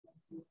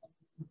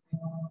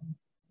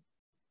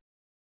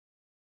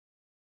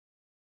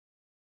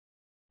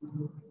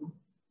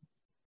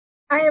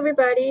Hi,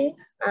 everybody.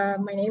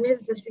 My name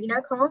is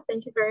Desrina Kaur.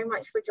 Thank you very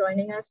much for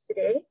joining us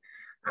today.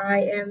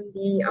 I am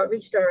the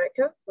Outreach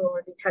Director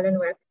for the Talent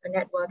Web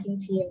Networking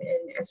team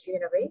in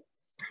SGInnovate.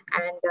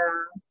 And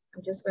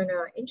I'm just going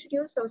to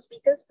introduce our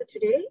speakers for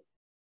today.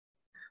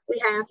 We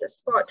have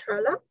Scott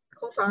Treloar,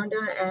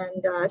 co-founder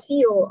and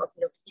CEO of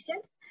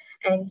Noviscient,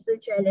 and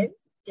Sijie Lim,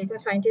 data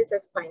scientist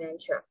at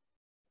Finantier.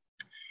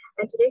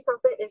 And today's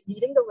topic is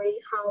leading the way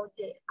how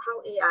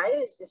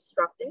AI is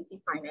disrupting the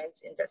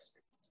finance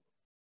industry.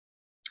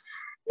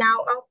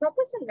 Now, our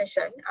purpose and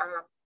mission,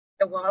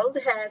 the world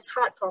has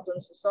hard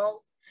problems to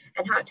solve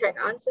and hard tech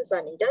answers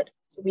are needed.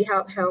 We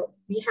help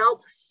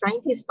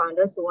scientist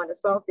founders who want to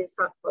solve these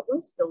hard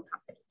problems build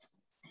companies.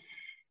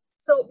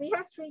 So we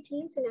have three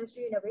teams in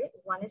SGInnovate.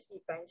 One is the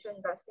venture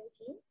investing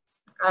team,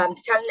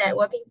 the talent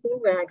networking team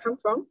where I come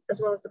from,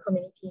 as well as the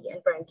community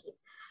and brand team.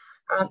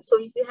 So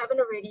if you haven't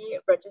already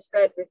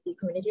registered with the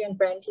community and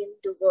brand team,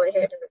 do go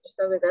ahead and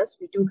register with us.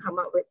 We do come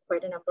up with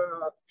quite a number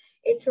of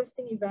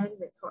interesting events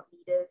with thought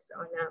leaders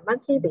on a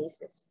monthly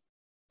basis.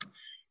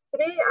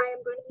 Today, I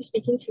am going to be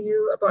speaking to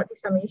you about the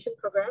Summation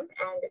program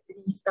and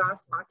the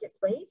SaaS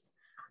marketplace,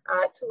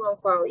 two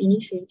of our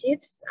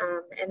initiatives,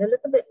 and a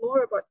little bit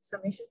more about the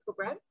Summation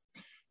program.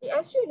 The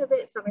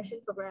SGInnovate Summation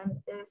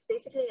program is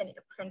basically an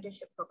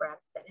apprenticeship program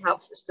that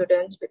helps the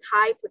students with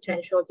high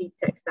potential deep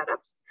tech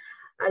startups,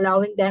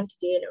 allowing them to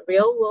gain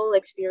real-world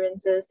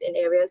experiences in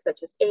areas such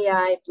as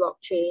AI,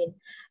 blockchain,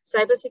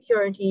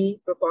 cybersecurity,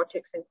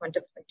 robotics, and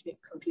quantum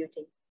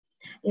computing.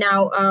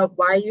 Now,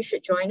 why you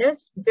should join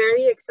us?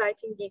 Very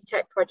exciting deep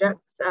tech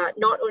projects,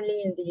 not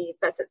only in the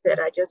facets that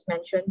I just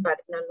mentioned,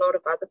 but in a lot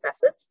of other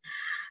facets.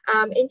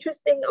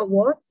 Interesting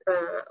awards,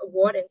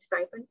 award and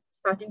stipend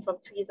starting from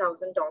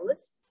 $3,000.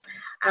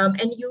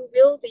 And you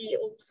will be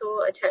also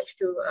attached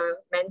to a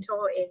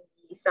mentor in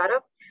the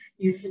startup,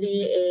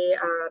 usually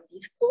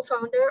the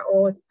co-founder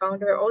or the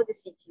founder or the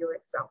CTO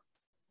itself.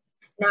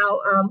 Now,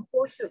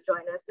 who should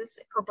join us? This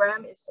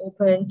program is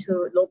open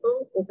to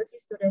local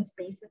overseas students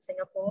based in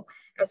Singapore,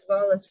 as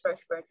well as fresh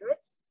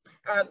graduates.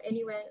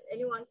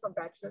 Anyone from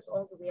bachelor's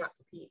all the way up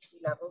to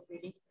PhD level,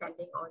 really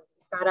depending on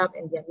the startup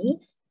and their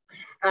needs.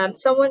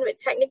 Someone with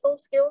technical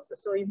skills,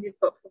 so if you've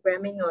got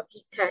programming or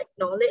deep tech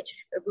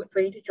knowledge, good for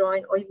you to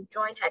join, or you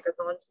join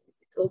hackathons,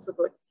 it's also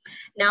good.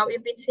 Now,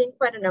 we've been seeing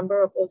quite a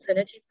number of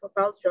alternative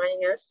profiles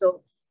joining us,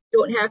 so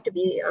don't have to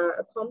be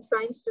a comm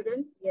science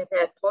student. We have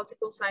had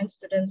political science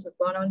students who've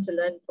gone on to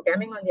learn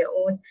programming on their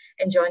own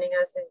and joining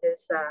us in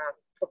this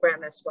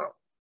program as well.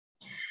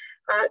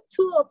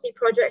 Two of the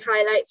project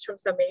highlights from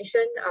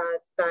Summation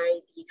by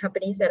the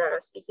companies that are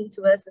speaking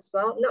to us as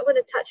well. I'm not going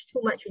to touch too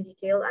much in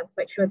detail. I'm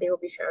quite sure they will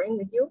be sharing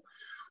with you.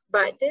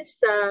 But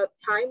this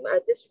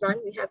this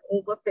run, we have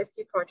over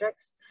 50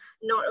 projects,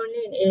 not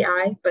only in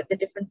AI, but the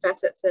different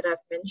facets that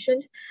I've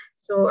mentioned.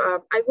 So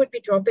I would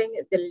be dropping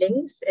the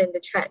links in the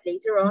chat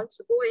later on.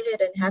 So go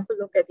ahead and have a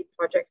look at the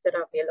projects that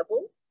are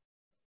available.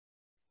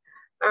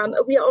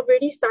 We are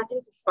already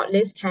starting to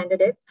shortlist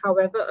candidates.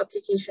 However,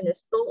 application is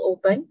still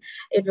open.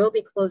 It will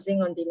be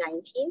closing on the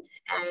 19th.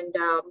 And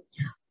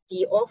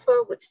the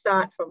offer would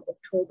start from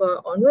October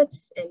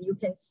onwards, and you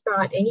can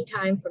start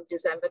anytime from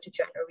December to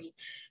January.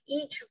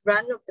 Each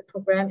run of the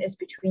program is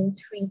between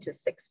 3 to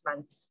 6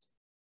 months.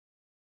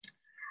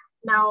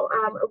 Now,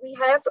 we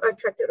have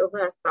attracted over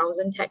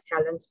 1,000 tech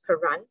talents per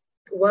run,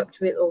 worked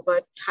with over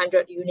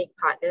 100 unique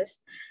partners,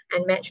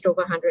 and matched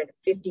over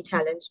 150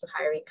 talents to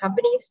hiring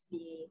companies.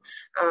 The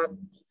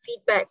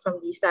feedback from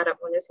the startup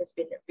owners has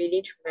been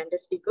really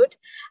tremendously good,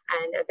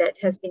 and that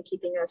has been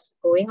keeping us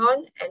going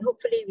on. And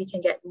hopefully we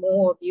can get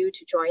more of you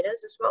to join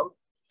us as well.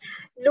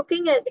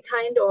 Looking at the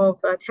kind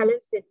of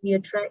talents that we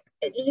attract,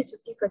 at least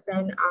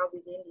 50% are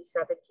within the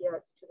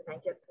 70th to the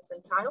 90th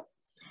percentile.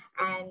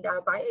 And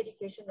by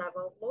education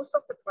level, most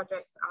of the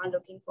projects are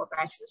looking for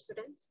bachelor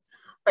students,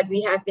 but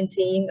we have been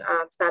seeing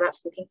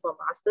startups looking for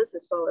masters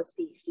as well as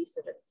PhD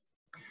students.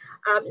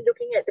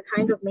 Looking at the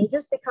kind of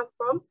majors they come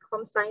from,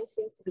 comm science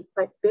seems to be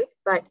quite big,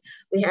 but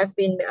we have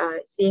been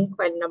seeing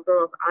quite a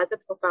number of other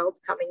profiles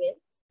coming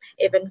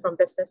in, even from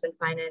business and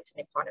finance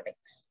and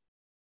economics.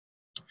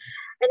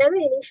 Another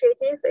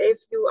initiative, if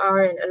you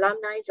are an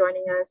alumni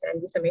joining us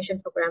and the Summation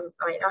program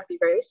might not be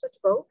very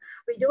suitable,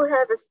 we do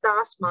have a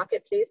SaaS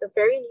marketplace, a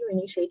very new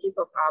initiative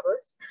of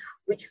ours,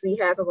 which we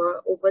have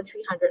over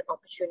 300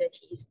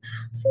 opportunities,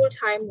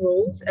 full-time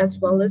roles, as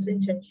well as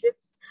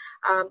internships,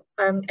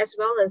 as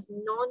well as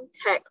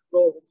non-tech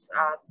roles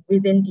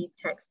within deep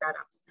tech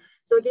startups.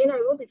 So again, I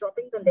will be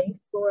dropping the link.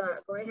 Go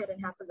ahead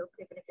and have a look.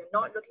 Even if you're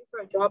not looking for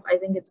a job, I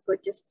think it's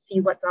good just to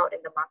see what's out in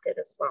the market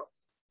as well.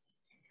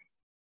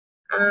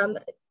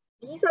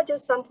 These are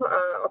just some of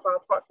our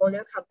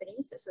portfolio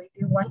companies. So if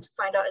you want to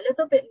find out a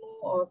little bit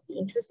more of the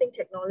interesting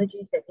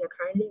technologies that they're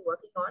currently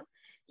working on,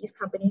 these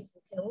companies,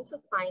 you can also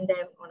find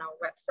them on our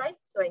website.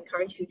 So I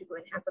encourage you to go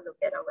and have a look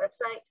at our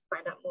website to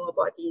find out more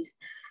about these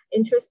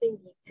interesting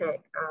deep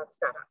tech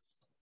startups.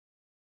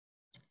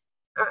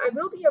 I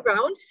will be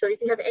around, so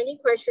if you have any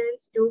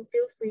questions, do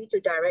feel free to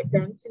direct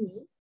them to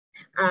me.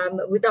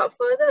 Without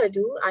further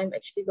ado, I'm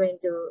actually going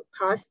to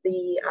pass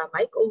the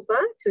mic over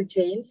to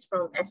James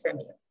from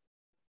SMU.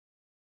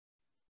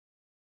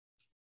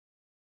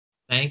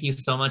 Thank you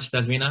so much,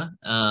 Tazrina.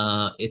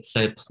 It's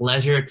a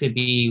pleasure to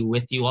be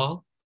with you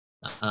all.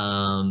 It's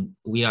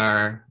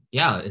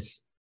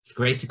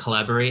great to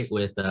collaborate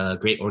with a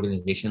great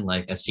organization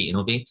like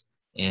SGInnovate,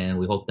 and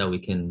we hope that we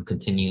can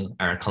continue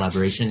our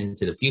collaboration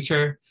into the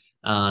future.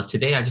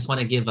 Today, I just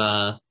want to give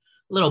a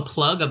little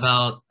plug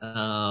about,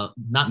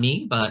 not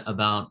me, but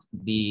about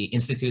the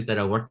institute that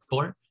I work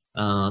for.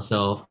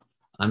 So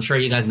I'm sure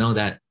you guys know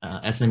that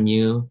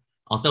SMU,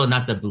 although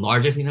not the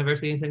largest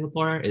university in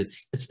Singapore,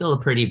 it's still a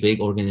pretty big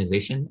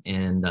organization.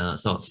 And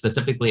so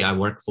specifically, I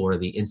work for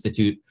the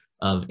Institute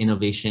of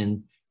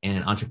Innovation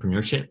and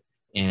Entrepreneurship.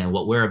 And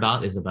what we're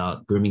about is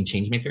about grooming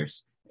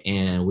changemakers.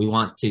 And we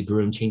want to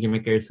groom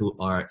changemakers who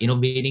are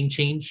innovating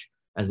change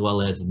as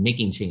well as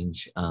making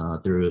change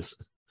through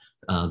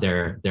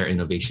their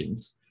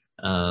innovations.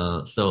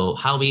 So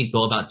how we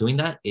go about doing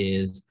that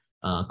is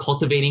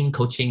cultivating,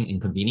 coaching,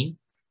 and convening.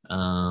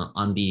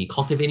 On the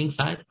cultivating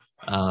side,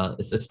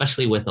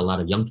 especially with a lot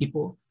of young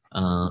people.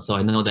 So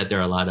I know that there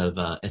are a lot of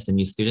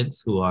SMU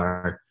students who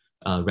are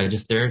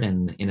registered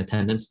and in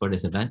attendance for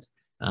this event.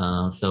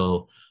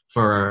 So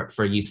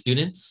for you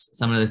students,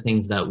 some of the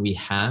things that we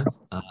have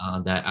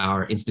that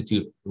our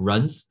institute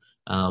runs,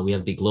 we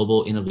have the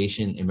Global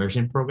Innovation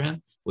Immersion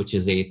Program, which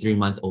is a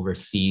 3-month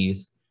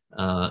overseas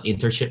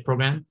internship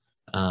program.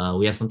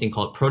 We have something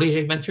called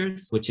Protege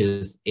Ventures, which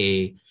is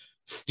a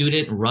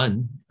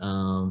student-run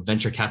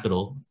venture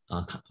capital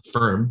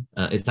firm.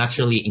 It's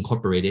actually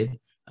incorporated.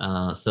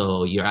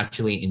 So you're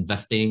actually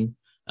investing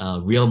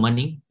real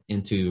money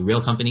into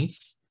real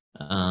companies.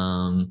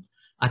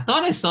 I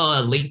thought I saw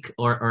a link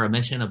or a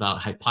mention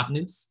about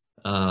Hypotenuse.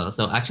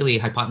 So actually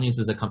Hypotenuse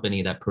is a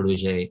company that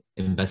Protege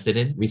invested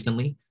in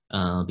recently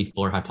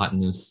before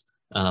Hypotenuse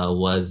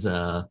was,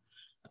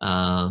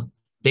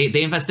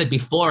 they invested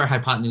before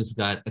Hypotenuse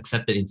got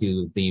accepted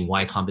into the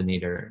Y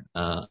Combinator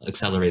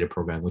accelerator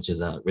program, which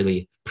is a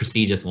really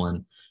prestigious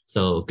one.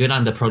 So good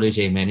on the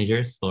Protege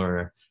managers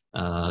for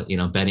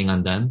betting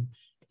on them.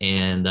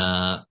 And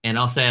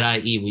also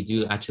at IE, we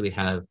do actually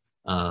have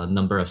a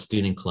number of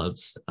student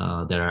clubs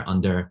that are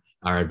under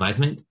our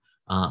advisement.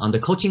 On the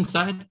coaching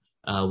side,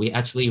 we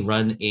actually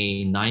run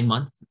a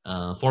 9-month,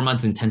 4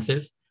 months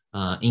intensive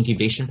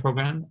incubation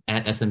program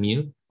at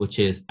SMU, which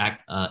is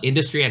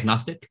industry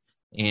agnostic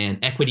and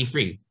equity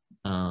free.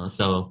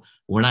 So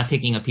we're not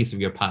taking a piece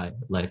of your pie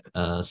like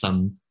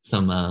some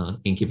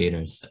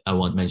incubators. I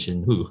won't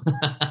mention who.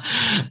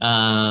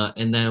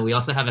 And then we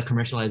also have a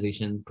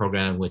commercialization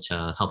program, which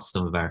helps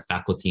some of our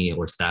faculty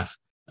or staff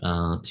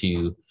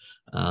to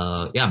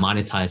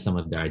monetize some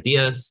of their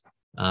ideas.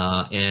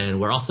 And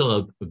we're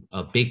also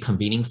a big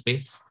convening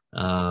space.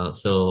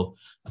 So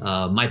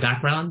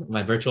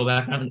my virtual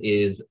background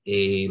is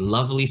a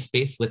lovely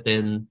space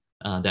within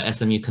the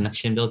SMU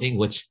Connection building,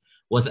 which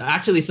was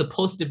actually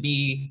supposed to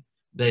be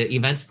the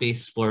event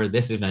space for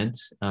this event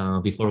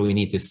before we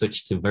need to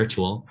switch to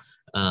virtual.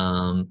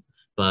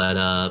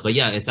 But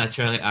yeah, it's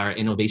actually our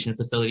innovation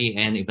facility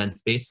and event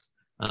space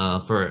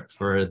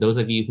for those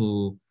of you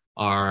who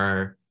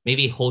are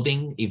maybe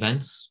holding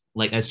events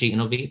like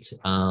SGInnovate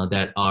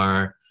that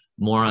are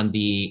more on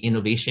the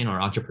innovation or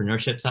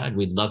entrepreneurship side.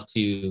 We'd love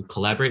to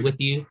collaborate with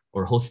you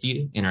or host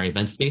you in our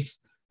event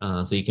space,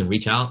 so you can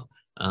reach out.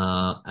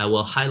 I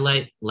will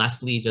highlight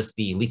lastly just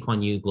the Lee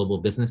Kuan Yew Global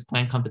Business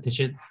Plan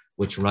competition,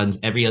 which runs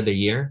every other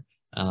year.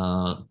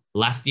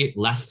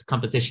 Last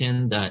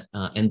competition that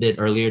ended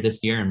earlier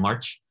this year in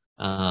March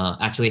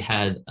actually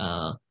had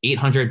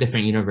 800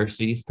 different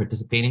universities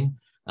participating.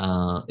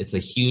 It's a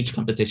huge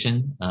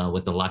competition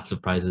with lots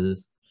of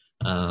prizes.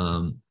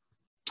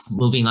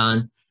 Moving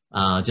on,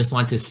 just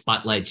want to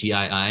spotlight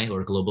GII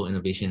or Global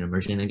Innovation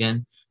Immersion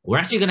again. We're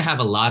actually going to have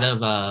a lot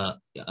of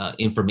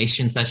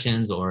information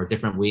sessions or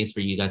different ways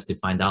for you guys to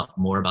find out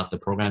more about the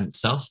program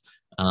itself.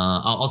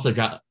 I'll also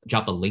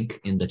drop a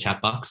link in the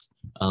chat box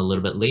a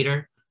little bit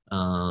later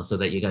so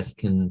that you guys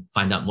can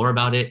find out more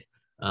about it.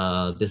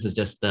 This is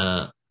just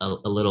a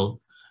little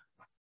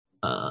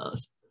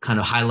kind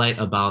of highlight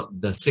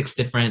about the 6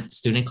 different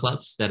student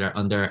clubs that are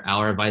under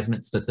our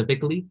advisement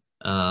specifically.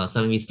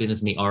 Some of these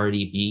students may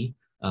already be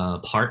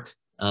part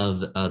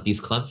of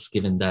these clubs,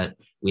 given that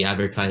we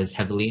advertise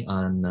heavily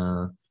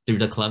on through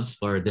the clubs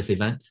for this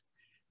event.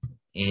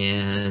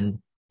 And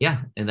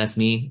yeah, and that's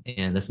me,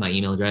 and that's my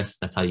email address.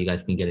 That's how you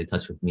guys can get in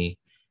touch with me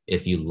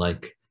if you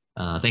like.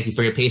 Thank you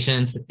for your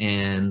patience,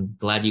 and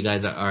glad you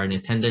guys are in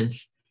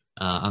attendance.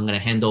 I'm gonna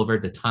hand over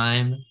the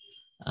time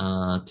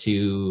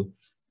to,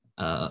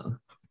 for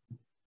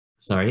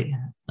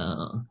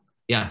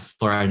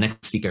our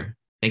next speaker.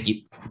 Thank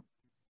you.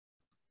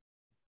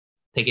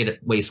 Take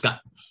it away,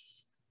 Scott.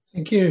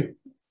 Thank you.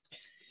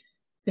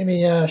 Let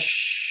me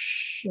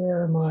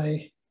share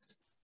my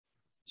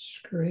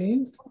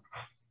screen.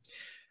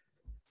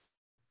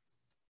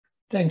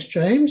 Thanks,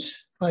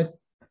 James. I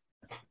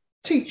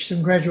teach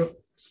some graduate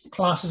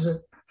classes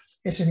at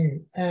SMU,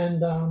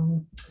 and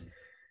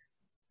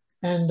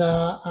And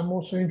I'm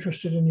also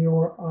interested in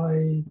your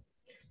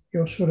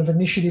sort of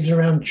initiatives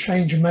around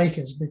change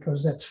makers,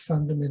 because that's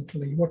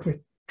fundamentally what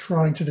we're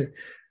trying to do.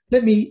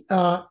 Let me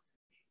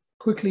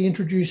quickly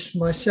introduce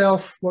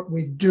myself, what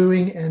we're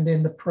doing, and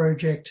then the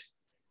project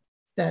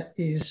that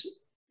is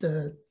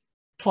the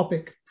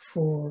topic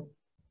for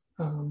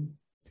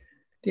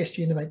the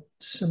SGInnovate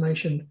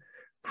Summation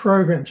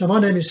program. So my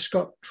name is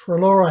Scott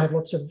Treloar. I have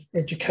lots of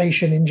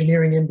education,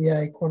 engineering,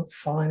 MBA, quant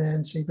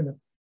finance, even a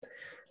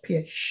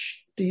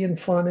PhD in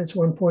finance at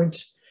one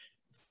point.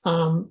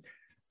 I'm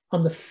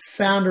the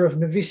founder of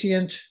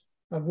Noviscient.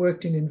 I've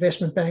worked in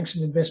investment banks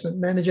and investment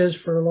managers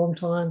for a long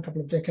time, a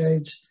couple of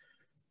decades.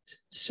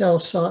 Sell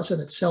side, so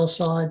that's sell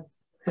side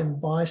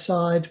and buy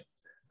side.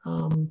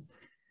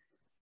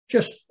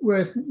 Just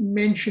worth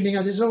mentioning,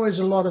 there's always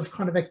a lot of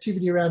kind of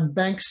activity around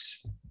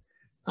banks,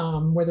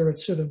 whether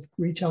it's sort of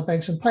retail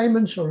banks and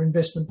payments or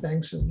investment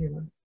banks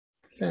and,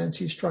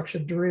 fancy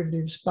structured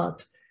derivatives.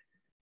 But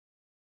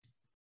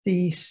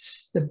the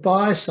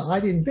buy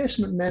side,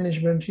 investment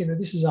management,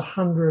 this is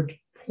 $100+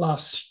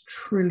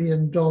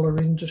 trillion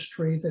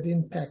industry that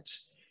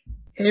impacts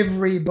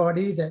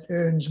everybody that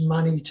earns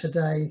money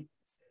today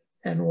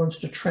and wants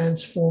to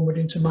transform it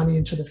into money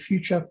into the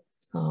future,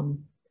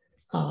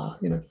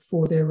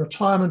 for their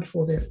retirement,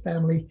 for their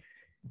family.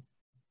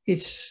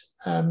 It's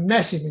a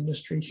massive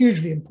industry,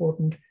 hugely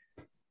important.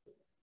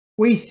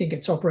 We think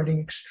it's operating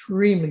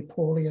extremely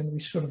poorly and we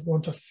sort of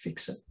want to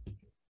fix it.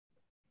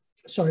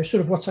 So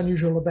sort of what's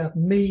unusual about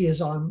me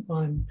is I'm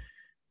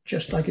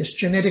just, I guess,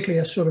 genetically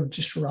a sort of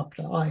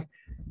disruptor.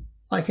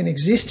 I can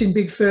exist in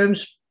big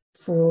firms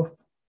for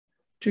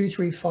 2,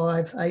 3,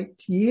 5,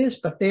 8 years,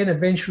 but then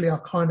eventually I'll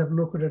kind of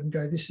look at it and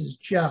go, this is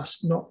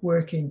just not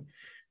working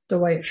the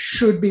way it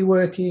should be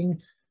working.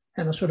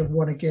 And I sort of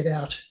want to get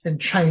out and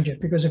change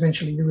it, because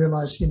eventually you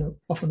realize,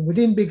 often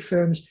within big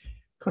firms,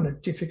 kind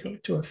of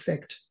difficult to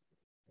affect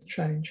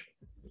change.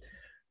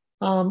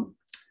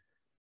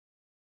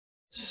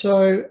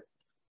 So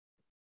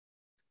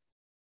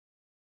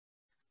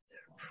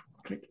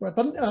click the right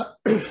button.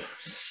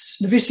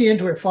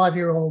 Noviscient, we're a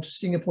 5-year-old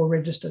Singapore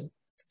registered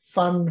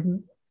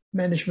fund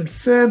management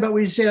firm, but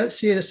we see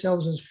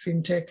ourselves as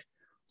fintech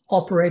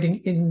operating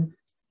in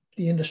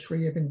the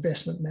industry of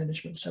investment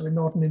management. So we're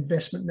not an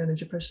investment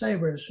manager per se,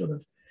 we're a sort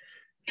of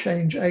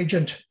change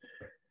agent.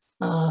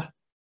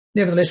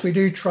 Nevertheless, we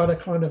do try to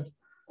kind of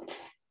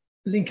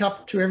link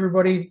up to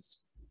everybody,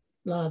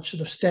 large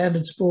sort of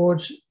standards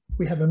boards.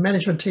 We have a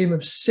management team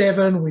of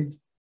 7 with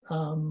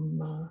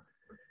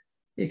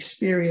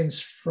experience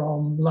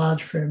from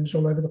large firms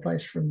all over the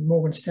place, from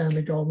Morgan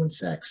Stanley, Goldman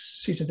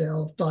Sachs,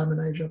 Citadel,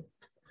 Diamond Asia.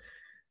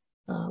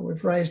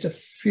 We've raised a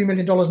few $1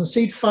 million in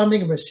seed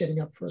funding, and we're setting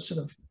up for a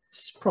sort of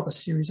proper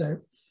Series A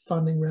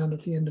funding round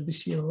at the end of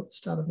this year or at the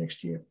start of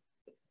next year.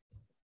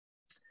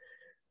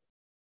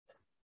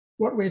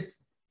 What we're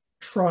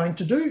trying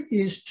to do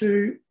is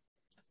to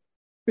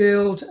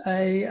build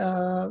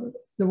the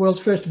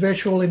world's first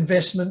virtual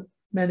investment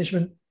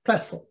management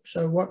platform.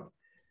 So what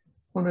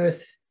on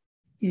earth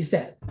is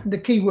that? And the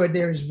key word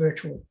there is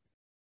virtual.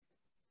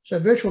 So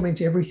virtual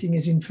means everything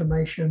is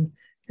information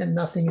and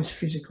nothing is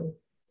physical.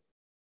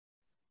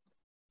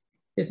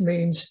 It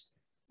means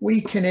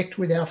we connect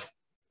with our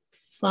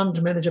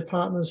fund manager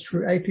partners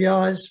through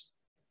APIs.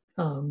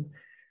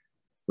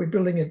 We're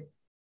building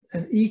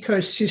an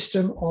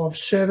ecosystem of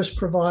service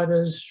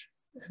providers,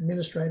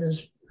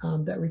 administrators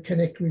that we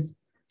connect with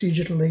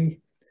digitally.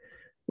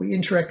 We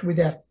interact with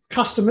our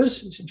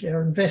customers, essentially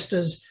our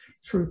investors,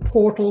 through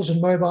portals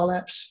and mobile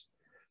apps.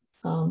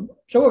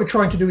 So what we're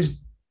trying to do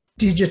is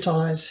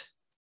digitize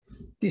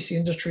this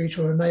industry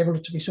to enable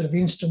it to be sort of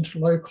instant,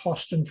 low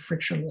cost and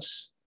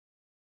frictionless.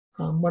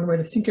 One way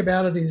to think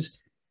about it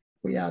is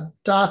we are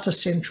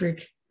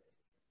data-centric,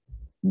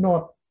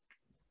 not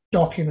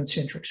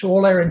document-centric. So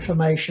all our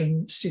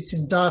information sits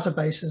in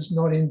databases,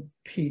 not in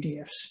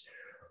PDFs.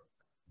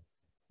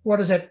 What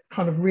does that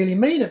kind of really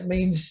mean? It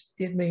means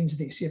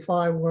this. If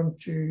I want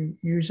to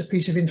use a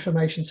piece of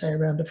information, say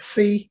around a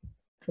fee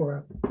for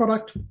a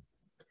product,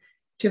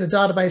 it's in a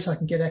database, I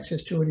can get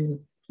access to it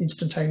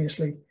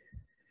instantaneously.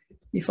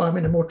 If I'm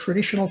in a more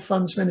traditional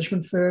funds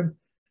management firm,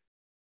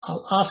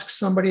 I'll ask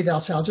somebody,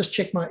 they'll say, I'll just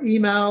check my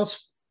emails,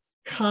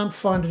 can't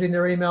find it in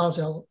their emails,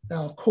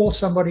 they'll call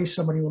somebody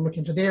will look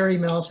into their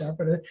emails,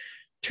 but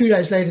 2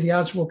 days later, the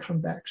answer will come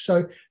back.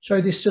 So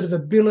this sort of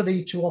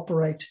ability to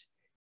operate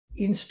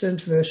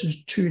instant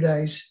versus 2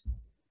 days,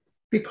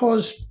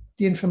 because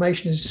the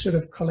information is sort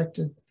of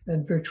collected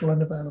and virtual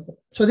and available.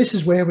 So this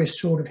is where we're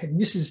sort of heading.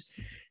 This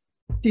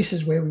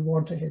is where we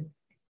want to head.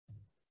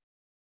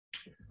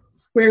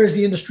 Where is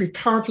the industry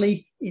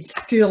currently?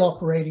 It's still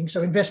operating.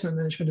 So investment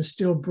management is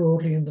still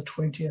broadly in the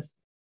 20th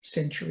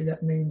century.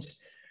 That means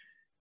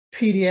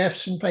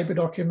PDFs and paper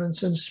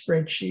documents and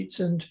spreadsheets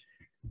and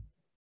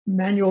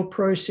manual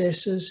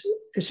processes,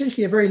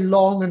 essentially a very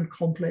long and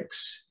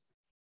complex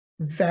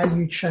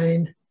value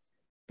chain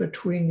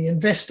between the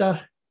investor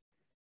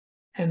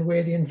and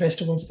where the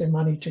investor wants their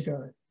money to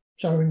go.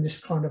 So in this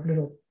kind of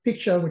little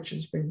picture, which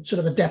has been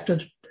sort of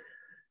adapted,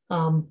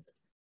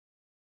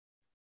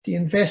 the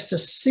investor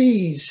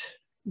sees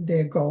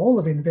their goal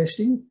of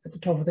investing at the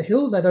top of the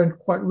hill. They don't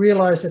quite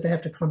realize that they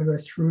have to kind of go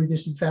through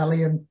this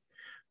valley and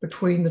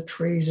between the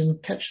trees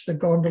and catch the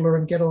gondola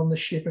and get on the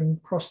ship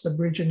and cross the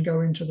bridge and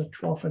go into the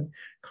trough and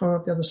climb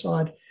up the other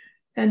side.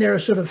 And there are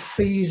sort of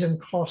fees and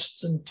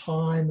costs and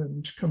time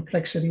and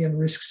complexity and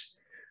risks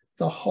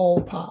the whole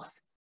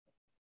path.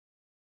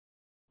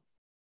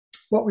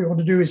 What we want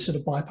to do is sort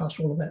of bypass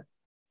all of that.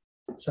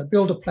 So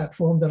build a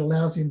platform that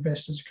allows the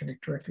investors to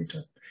connect directly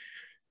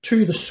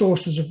to the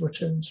sources of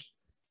returns.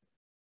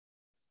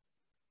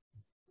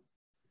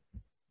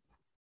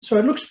 So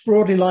it looks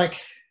broadly like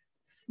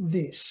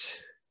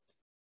this.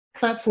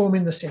 Platform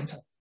in the center.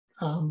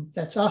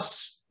 That's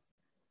us.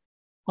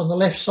 On the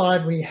left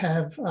side, we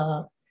have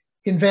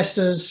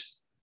investors.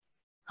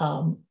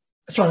 On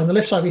the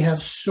left side, we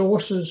have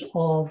sources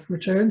of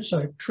return.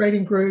 So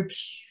trading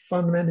groups,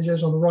 fund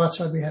managers. On the right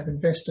side, we have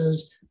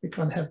investors. We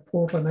kind of have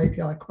portal and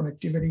API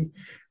connectivity.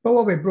 But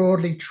what we're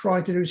broadly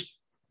trying to do is,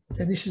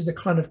 and this is the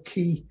kind of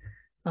key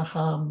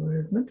aha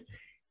moment,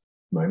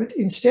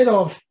 instead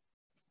of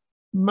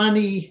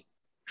money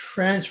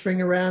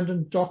transferring around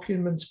and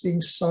documents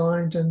being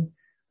signed, and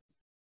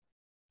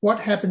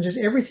what happens is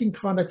everything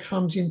kind of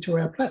comes into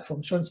our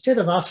platform. So instead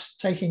of us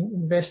taking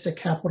investor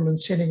capital and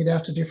sending it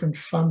out to different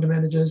fund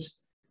managers,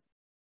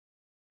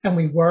 and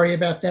we worry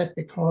about that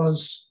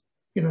because,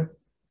 you know,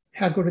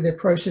 how good are their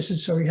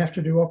processes? So we have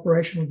to do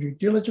operational due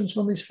diligence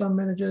on these fund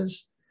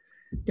managers.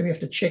 Then we have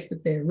to check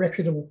that they're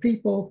reputable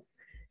people.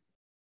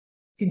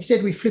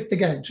 Instead, we flip the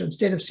game. So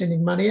instead of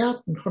sending money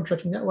out and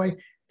contracting that way,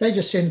 they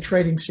just send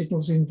trading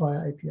signals in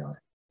via API.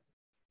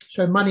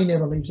 So money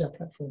never leaves our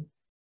platform.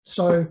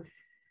 So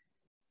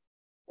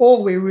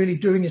all we're really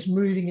doing is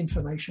moving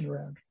information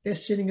around. They're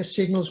sending us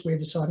signals. We're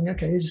deciding,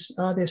 okay,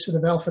 are there sort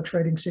of alpha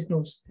trading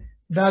signals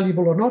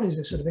valuable or not? Is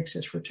there sort of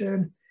excess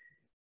return?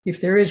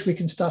 If there is, we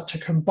can start to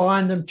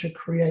combine them to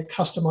create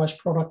customized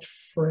product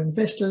for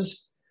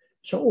investors.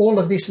 So all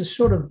of this is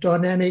sort of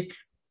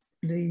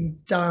dynamically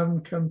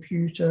done,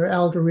 computer,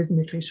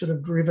 algorithmically sort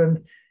of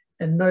driven,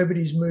 and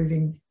nobody's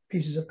moving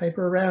pieces of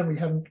paper around. We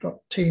haven't got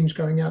teams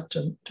going out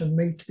to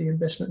meet the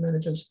investment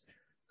managers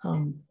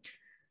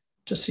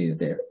to see that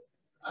they're,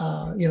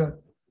 you know,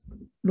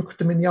 look at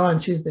them in the eye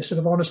and see that they're sort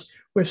of honest.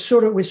 We're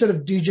sort of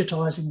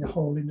digitizing the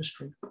whole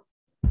industry.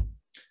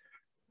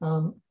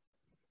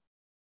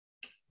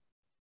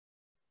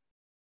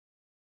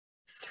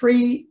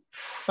 Three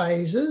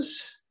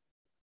phases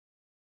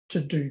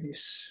to do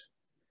this.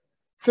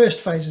 First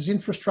phase is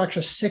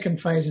infrastructure,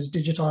 second phase is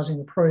digitizing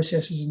the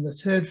processes, and the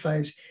third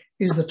phase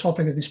is the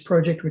topic of this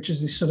project, which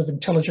is this sort of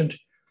intelligent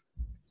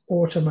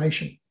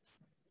automation.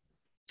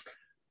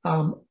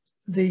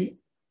 The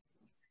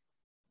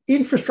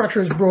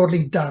infrastructure is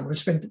broadly done. We've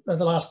spent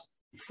the last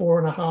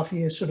 4.5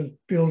 years sort of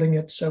building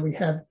it. So we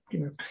have, you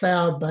know,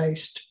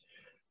 cloud-based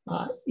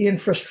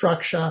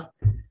infrastructure,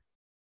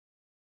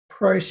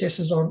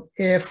 processes on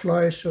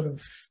airflow, sort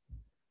of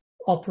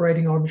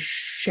operating on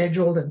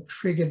scheduled and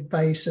triggered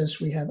basis.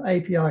 We have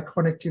API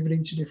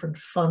connectivity to different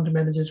fund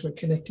managers. We're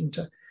connecting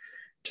to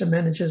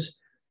managers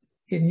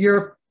in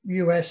Europe,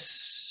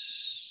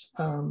 US,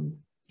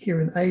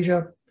 here in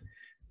Asia.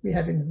 We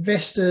have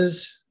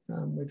investors.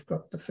 We've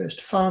got the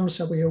first fund.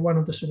 So we are one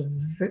of the sort of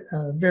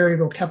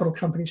variable capital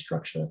company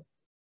structure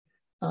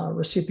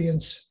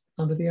recipients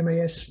under the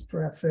MAS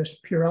for our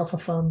first pure alpha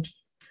fund.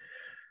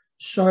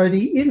 So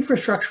the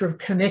infrastructure of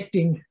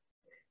connecting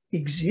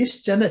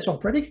exists and it's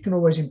operating. It can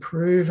always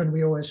improve, and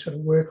we always sort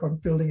of work on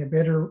building a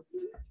better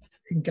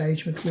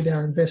engagement with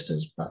our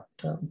investors, but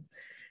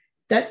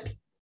that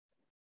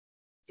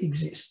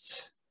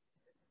exists.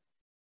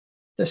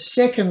 The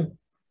second,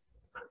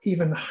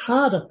 even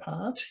harder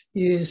part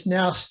is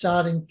now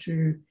starting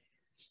to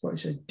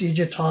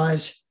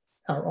digitize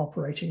our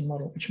operating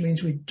model, which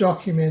means we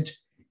document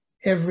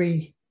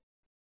every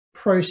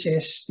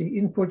process, the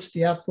inputs,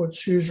 the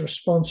outputs, who's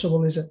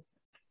responsible, is it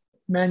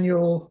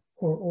manual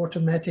or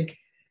automatic,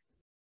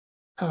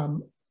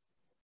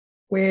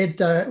 where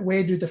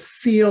do the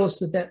fields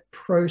that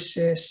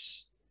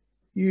process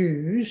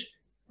use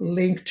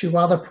link to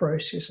other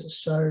processes.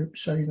 So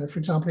you know, for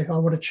example, if I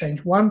want to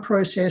change one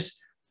process,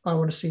 I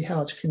want to see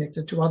how it's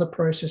connected to other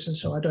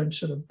processes so I don't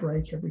sort of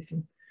break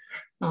everything.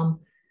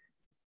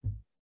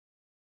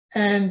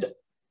 And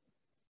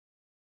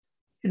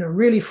you know,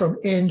 really from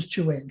end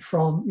to end,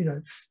 from, you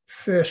know,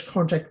 first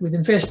contact with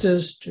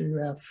investors to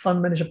our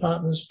fund manager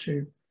partners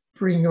to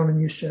bringing on a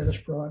new service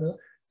provider,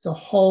 the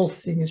whole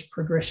thing is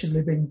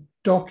progressively being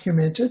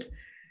documented.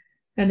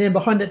 And then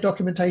behind that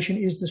documentation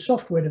is the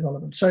software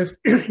development. So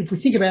if we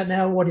think about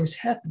now what is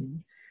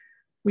happening,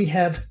 we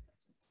have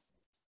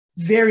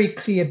very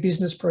clear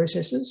business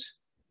processes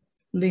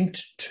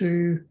linked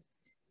to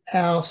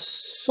our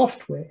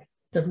software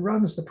that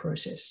runs the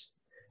process.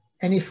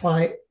 And if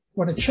I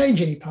want to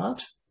change any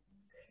part,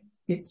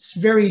 it's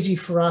very easy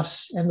for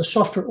us, and the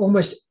software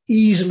almost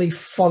easily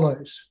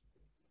follows.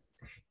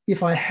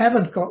 If we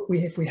haven't got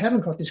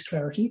this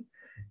clarity,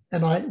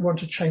 and I want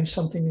to change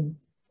something in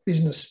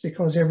business,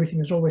 because everything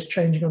is always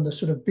changing on the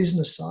sort of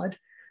business side,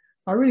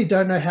 I really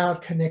don't know how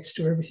it connects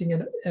to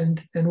everything.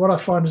 And what I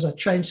find is I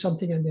change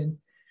something and then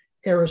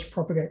errors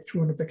propagate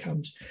through and it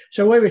becomes.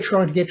 So where we're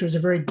trying to get to is a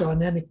very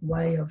dynamic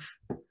way of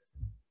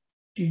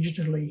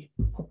digitally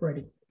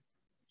operating.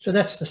 So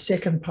that's the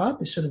second part,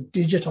 this sort of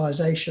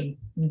digitization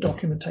and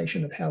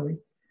documentation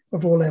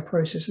of all our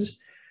processes.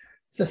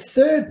 The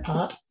third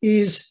part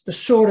is the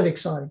sort of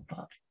exciting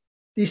part.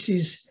 This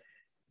is,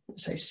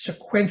 say,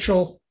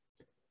 sequential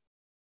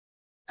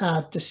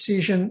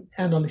decision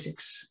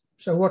analytics.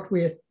 So what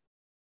we're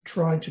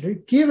trying to do,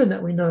 given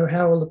that we know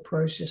how all the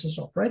processes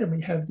operate and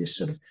we have this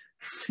sort of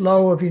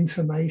flow of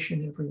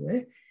information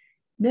everywhere,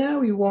 now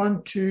we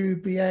want to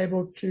be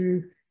able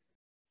to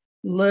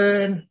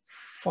learn,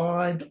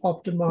 find,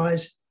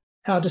 optimize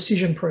our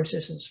decision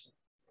processes,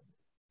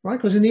 right?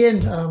 Because in the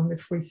end,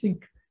 if we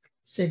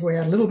segue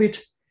out a little bit,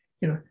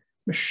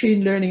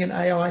 machine learning and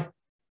AI,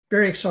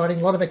 very exciting,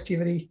 a lot of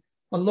activity,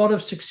 a lot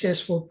of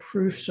successful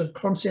proofs of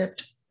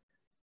concept,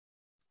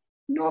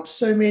 not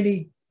so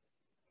many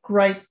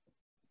great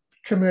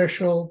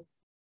commercial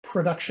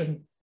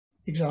production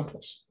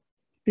examples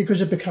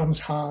because it becomes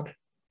hard,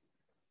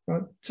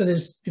 right? So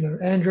there's,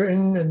 Andrew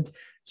and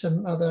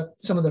some of the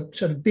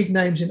sort of big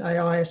names in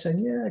AI are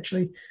saying, yeah,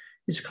 actually,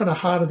 it's kind of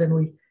harder than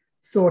we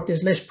thought.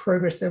 There's less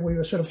progress than we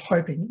were sort of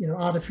hoping.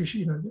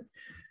 Artificial,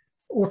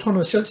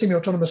 autonomous,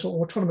 semi-autonomous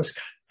or autonomous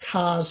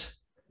cars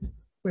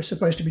we're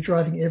supposed to be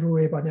driving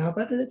everywhere by now,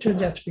 but it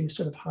turns out to be a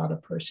sort of harder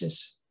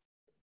process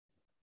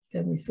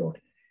than we thought.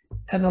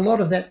 And a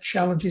lot of that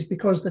challenge is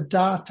because the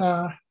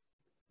data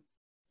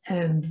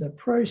and the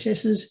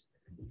processes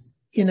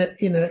in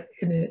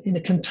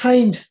a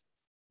contained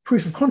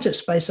proof of concept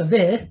space are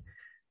there,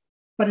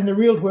 but in the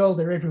real world,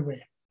 they're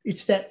everywhere.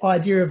 It's that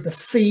idea of the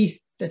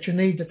fee that you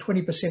need, the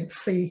 20%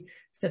 fee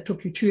that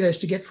took you 2 days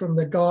to get from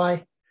the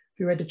guy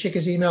who had to check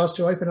his emails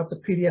to open up the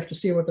PDF to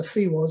see what the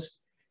fee was,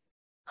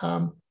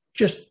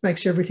 just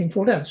makes everything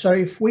fall down. So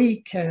if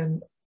we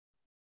can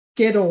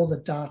get all the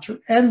data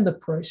and the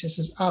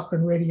processes up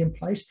and ready in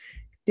place,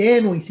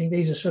 then we think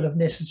these are sort of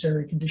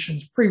necessary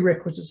conditions,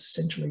 prerequisites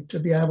essentially, to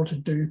be able to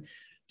do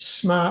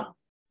smart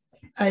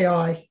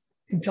AI,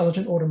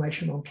 intelligent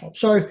automation on top.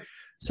 So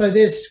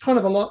there's kind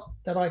of a lot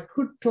that I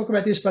could talk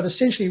about this, but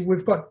essentially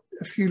we've got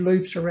a few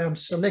loops around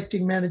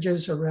selecting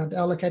managers, around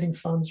allocating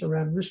funds,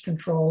 around risk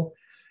control,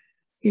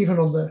 even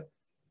on the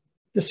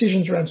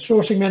decisions around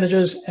sourcing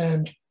managers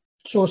and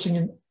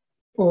sourcing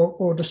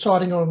or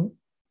deciding on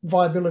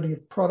viability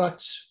of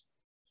products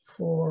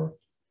for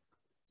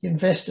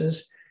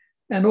investors.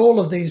 And all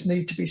of these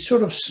need to be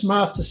sort of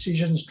smart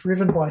decisions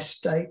driven by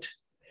state.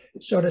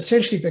 So it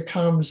essentially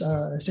becomes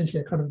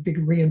essentially a kind of big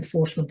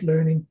reinforcement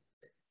learning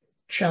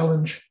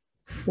challenge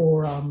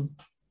for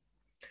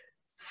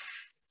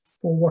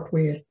what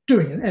we're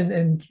doing.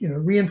 And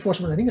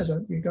reinforcement learning, as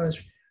you guys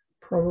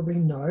probably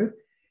know,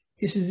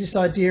 is this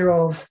idea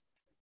of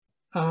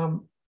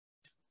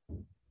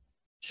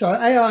so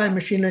AI and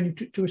machine learning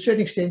to a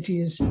certain extent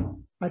is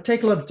I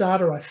take a lot of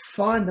data, I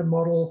find a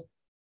model,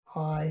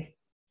 I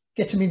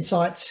get some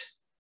insights,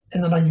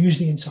 and then I use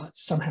the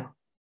insights somehow.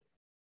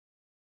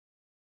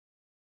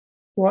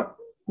 What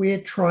we're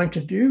trying to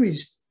do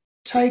is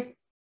take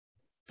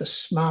the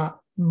smart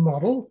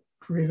model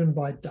driven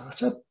by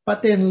data,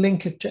 but then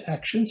link it to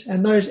actions,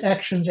 and those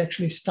actions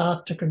actually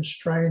start to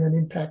constrain and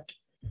impact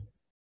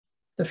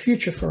the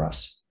future for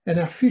us and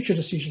our future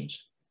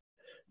decisions.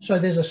 So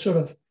there's a sort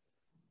of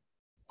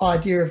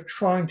idea of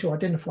trying to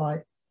identify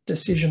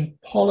decision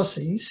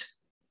policies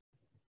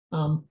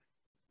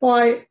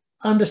by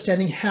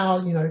understanding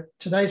how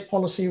today's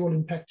policy will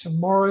impact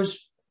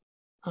tomorrow's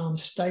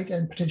state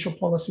and potential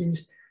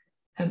policies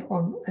and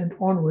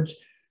onwards,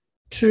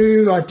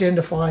 to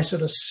identify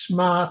sort of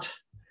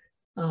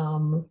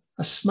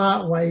a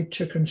smart way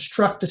to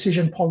construct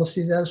decision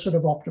policies that are sort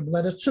of optimal,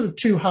 that are sort of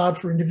too hard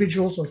for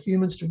individuals or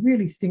humans to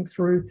really think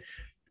through,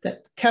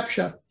 that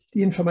capture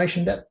the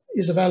information that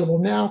is available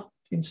now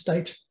in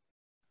state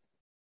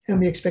and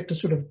we expect to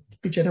sort of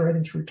be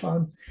generating through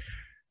time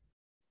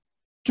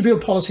to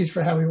build policies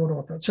for how we want to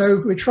operate.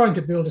 So we're trying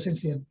to build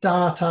essentially a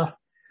data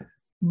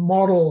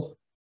model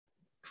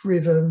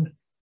driven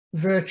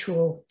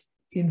virtual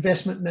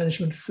investment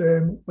management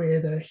firm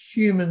where the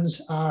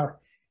humans are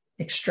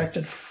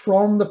extracted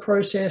from the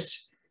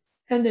process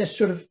and they're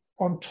sort of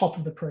on top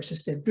of the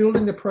process. They're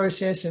building the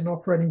process and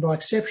operating by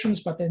exceptions,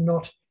 but they're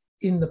not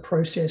in the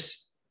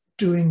process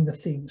doing the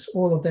things.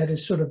 All of that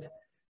is sort of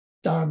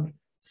done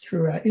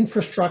through our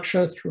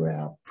infrastructure, through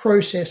our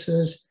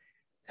processes,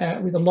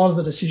 with a lot of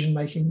the decision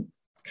making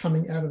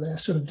coming out of our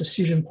sort of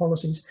decision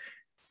policies.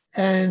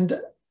 And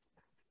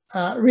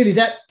really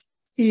that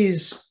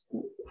is,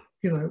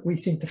 we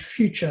think the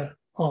future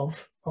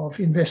of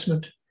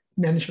investment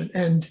management.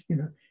 And,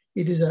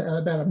 it is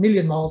about 1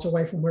 million miles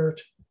away from where it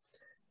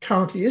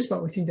currently is,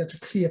 but we think that's a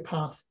clear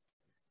path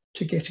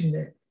to getting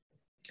there.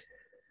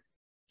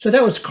 So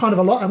that was kind of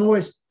a lot. I'm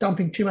always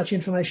dumping too much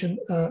information,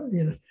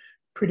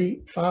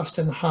 pretty fast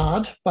and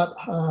hard, but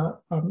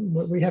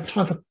we have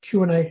time for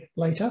Q&A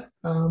later.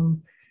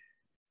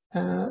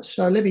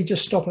 So let me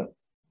just stop it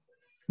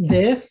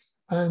there.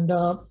 and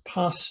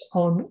pass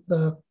on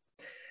the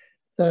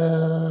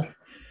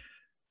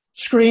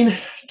screen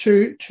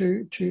to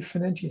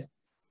Finantier.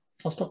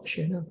 I'll stop the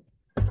share now.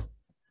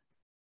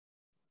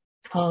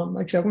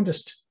 Actually, I want to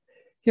just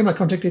hear my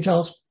contact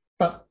details,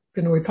 but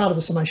we're part of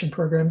the Summation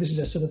program. This is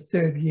our sort of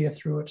third year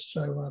through it,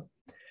 so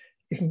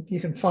you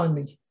can find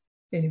me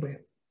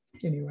anywhere.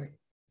 Anyway,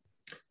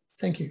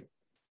 thank you.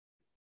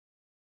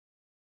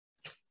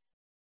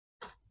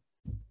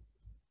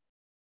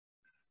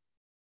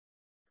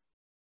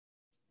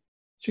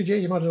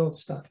 Sujay, you might as well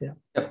start. Yeah.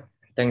 Yep.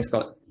 Thanks,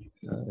 Scott.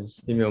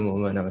 Just give me a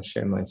moment. I'll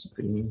share my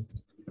screen.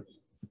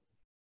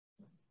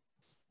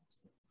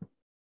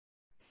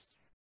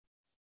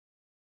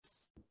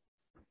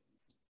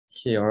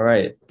 Okay, all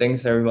right.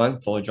 Thanks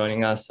everyone for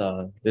joining us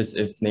this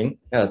evening.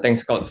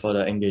 Thanks Scott for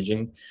the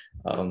engaging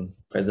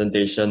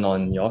presentation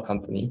on your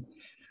company.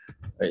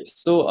 Right,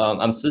 so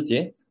I'm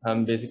Sitie.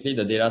 I'm basically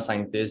the data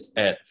scientist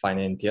at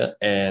Finantier,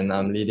 and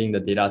I'm leading the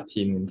data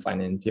team in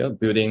Finantier,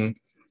 building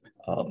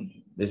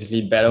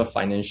basically better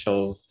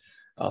financial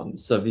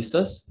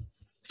services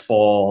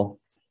for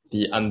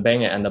the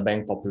unbanked and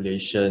underbanked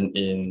population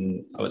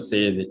in, I would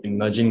say, the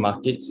emerging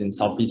markets in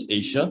Southeast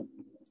Asia.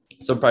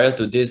 So prior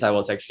to this, I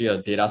was actually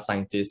a data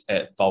scientist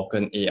at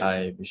Vulcan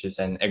AI, which is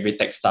an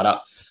agri-tech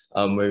startup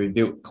where we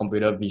build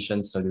computer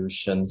vision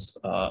solutions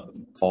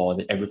for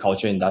the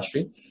agriculture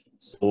industry.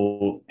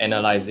 So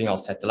analyzing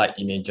of satellite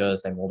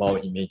images and mobile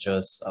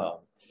images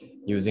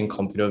using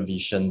computer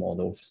vision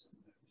models.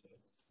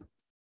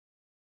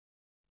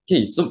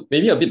 Okay, so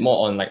maybe a bit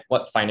more on like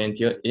what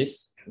Finantier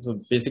is.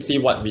 So basically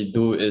what we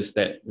do is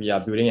that we are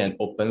building an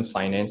open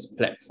finance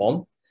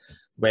platform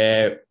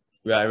where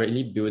we are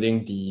really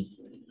building the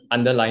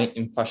underlying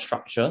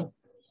infrastructure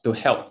to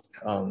help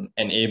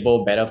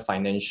enable better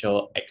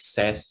financial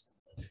access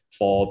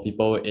for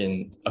people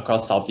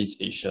across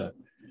Southeast Asia,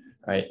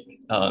 right?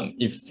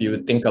 If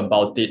you think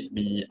about it,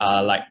 we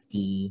are like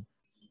the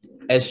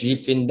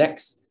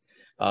SGInnovate,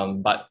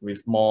 but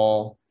with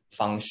more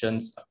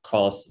functions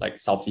across like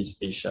Southeast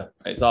Asia,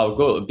 right? So I'll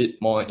go a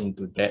bit more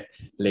into that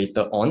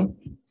later on.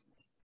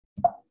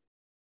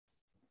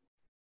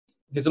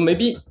 Okay, so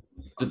maybe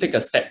to take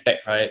a step back,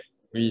 right?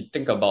 We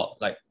think about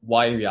like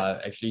why we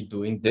are actually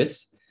doing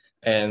this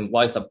and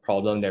what is the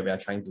problem that we are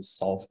trying to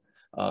solve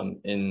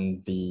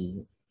in the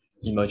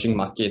emerging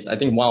markets. I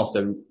think one of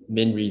the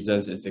main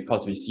reasons is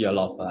because we see a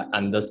lot of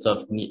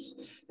underserved needs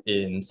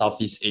in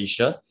Southeast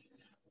Asia.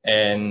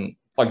 And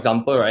for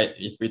example, right,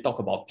 if we talk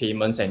about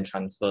payments and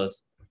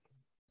transfers,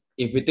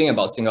 if we think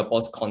about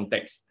Singapore's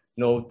context,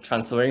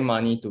 transferring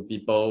money to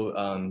people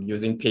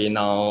using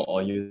PayNow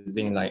or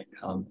using like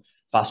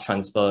fast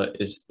transfer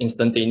is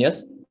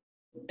instantaneous.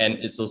 And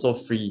it's also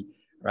free,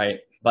 right?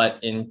 But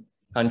in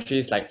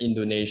countries like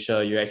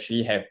Indonesia, you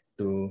actually have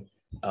to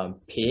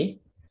pay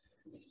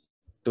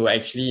to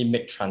actually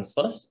make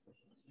transfers.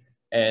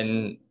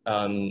 And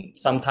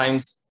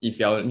sometimes if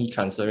you're only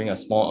transferring a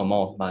small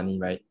amount of money,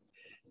 right,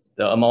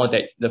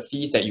 the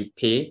fees that you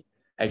pay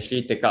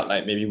actually take out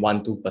like maybe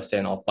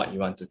 1-2% of what you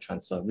want to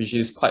transfer, which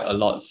is quite a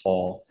lot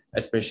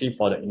especially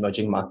for the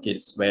emerging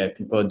markets where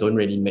people don't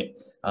really make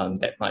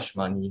that much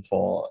money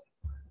for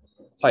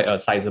quite a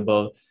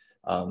sizable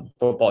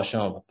proportion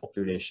of the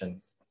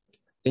population.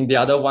 I think the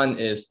other one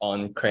is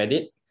on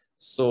credit.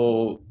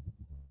 So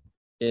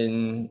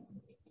in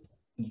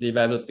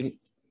developing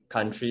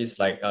countries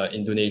like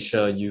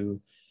Indonesia,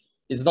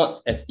 it's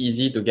not as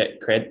easy to get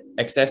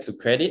access to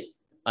credit,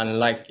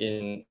 unlike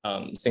in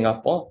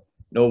Singapore,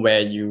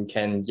 where you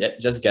can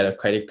just get a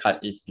credit card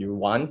if you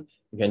want.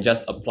 You can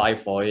just apply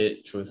for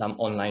it through some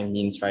online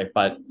means, right?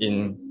 But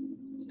in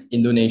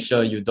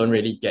Indonesia, you don't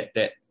really get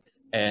that.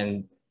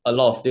 And a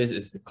lot of this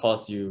is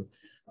because a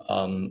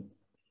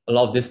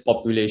lot of this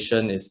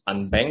population is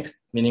unbanked,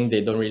 meaning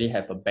they don't really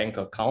have a bank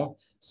account.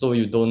 So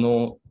you don't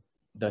know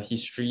the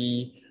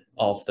history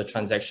of the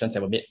transactions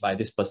that were made by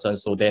this person.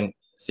 So then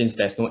since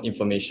there's no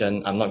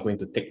information, I'm not going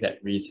to take that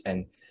risk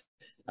and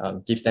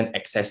give them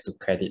access to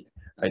credit,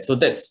 right? So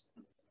that's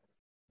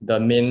the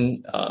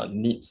main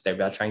needs that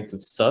we are trying to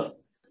serve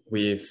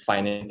with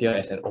Finantier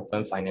as an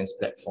open finance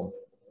platform.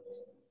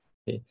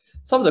 Okay.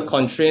 Some of the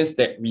constraints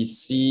that we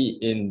see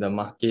in the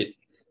market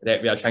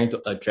that we are trying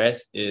to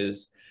address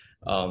is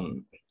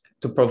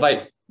to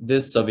provide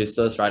these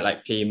services, right,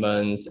 like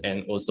payments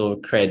and also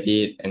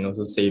credit and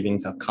also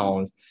savings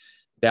accounts.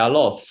 There are a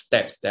lot of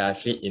steps that are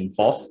actually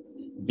involved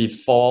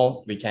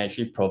before we can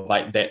actually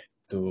provide that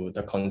to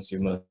the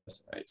consumers,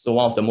 right? So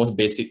one of the most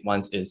basic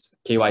ones is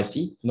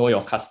KYC, know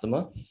your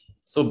customer.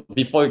 So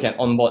before you can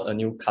onboard a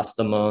new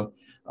customer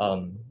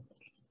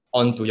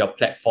onto your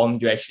platform,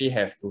 you actually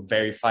have to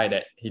verify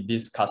that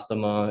this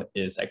customer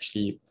is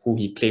actually who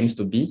he claims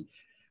to be,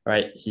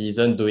 right? He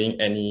isn't doing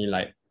any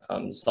like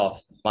sort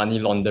of money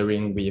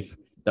laundering with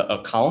the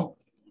account,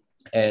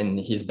 and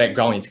his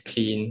background is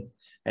clean,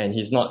 and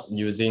he's not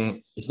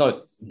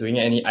doing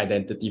any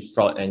identity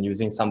fraud and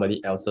using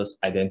somebody else's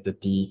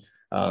identity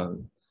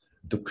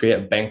to create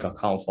a bank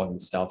account for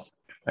himself,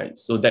 right?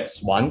 So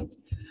that's one.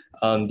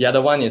 The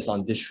other one is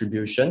on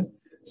distribution.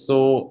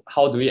 So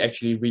how do we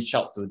actually reach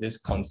out to these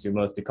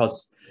consumers?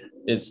 Because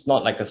it's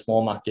not like a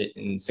small market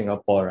in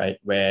Singapore, right?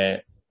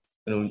 Where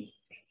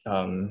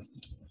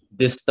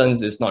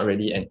distance is not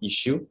really an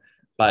issue,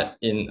 but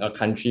in a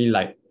country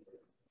like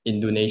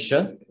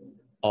Indonesia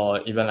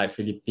or even like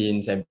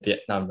Philippines and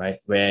Vietnam, right,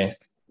 where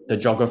the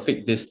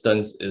geographic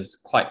distance is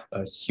quite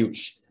a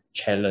huge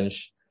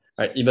challenge,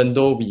 right? Even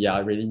though we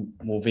are really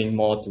moving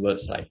more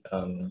towards like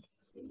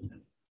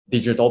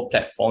digital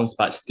platforms,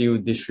 but still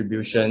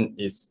distribution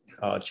is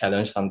a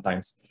challenge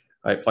sometimes,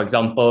 right? For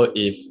example,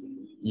 if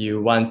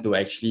you want to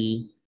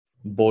actually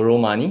borrow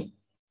money,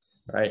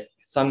 right,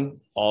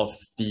 some of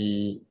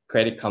the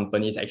credit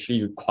companies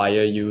actually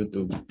require you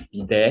to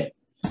be there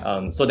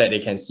so that they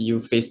can see you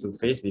face to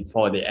face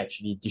before they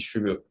actually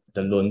distribute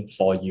the loan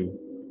for you.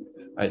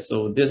 Right,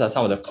 so these are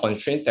some of the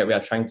constraints that we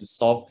are trying to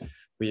solve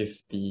with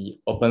the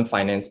open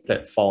finance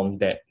platform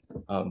that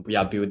we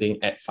are building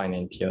at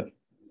Finantier.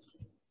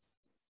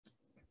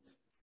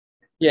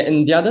 Yeah,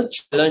 and the other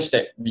challenge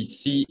that we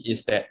see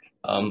is that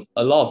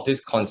a lot of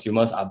these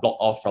consumers are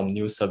blocked off from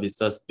new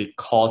services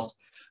because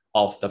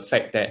of the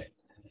fact that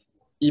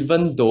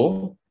even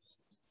though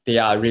they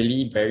are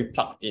really very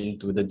plugged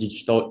into the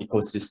digital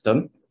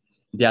ecosystem,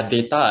 their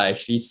data are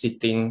actually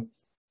sitting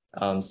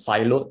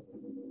siloed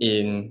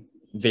in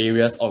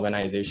various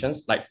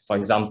organizations. Like, for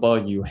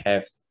example, you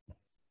have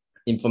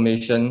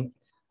information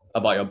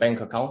about your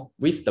bank account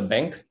with the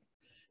bank.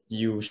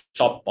 You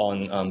shop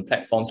on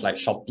platforms like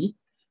Shopee,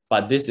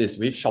 but this is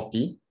with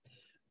Shopee.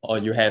 Or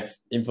you have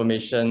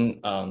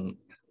information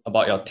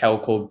about your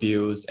telco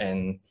bills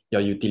and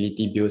your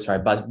utility bills,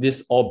 right? But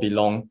this all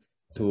belong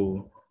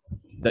to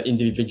the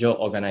individual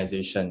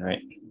organization,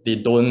 right? They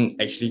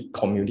don't actually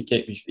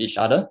communicate with each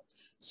other.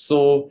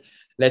 So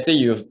let's say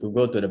you have to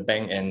go to the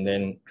bank and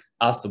then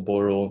ask to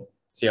borrow,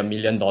 say, $1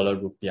 million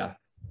rupiah.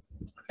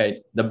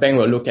 Right? The bank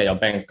will look at your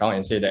bank account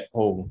and say that,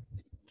 oh,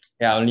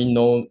 yeah, I only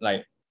know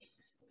like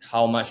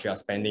how much you are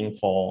spending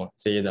for,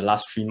 say, the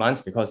last 3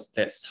 months, because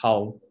that's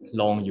how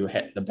long you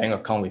had the bank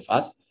account with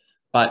us.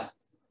 But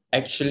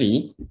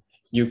actually,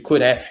 you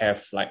could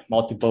have like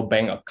multiple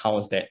bank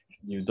accounts that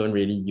you don't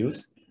really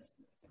use.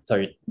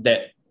 Sorry,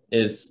 that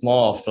is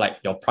more of like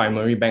your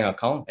primary bank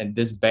account, and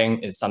this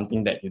bank is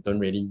something that you don't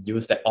really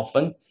use that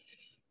often.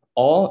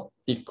 Or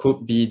it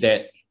could be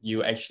that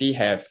you actually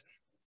have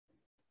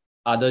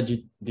other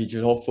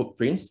digital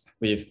footprints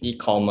with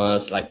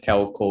e-commerce like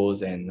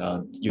telcos and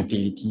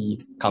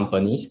utility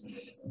companies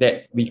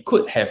that we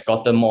could have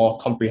gotten more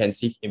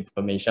comprehensive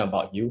information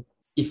about you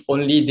if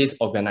only these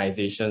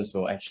organizations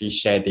will actually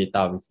share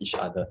data with each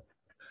other,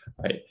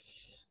 right?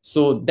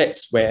 So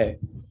that's where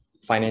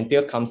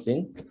Finantier comes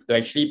in to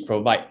actually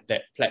provide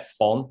that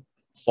platform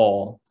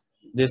for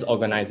these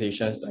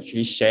organizations to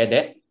actually share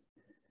that,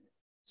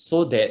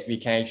 so that we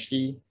can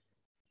actually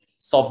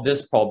solve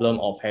this problem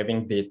of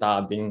having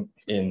data being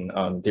in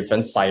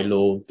different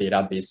silo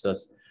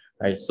databases,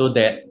 right? So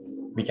that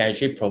we can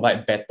actually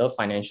provide better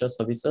financial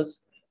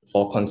services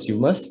for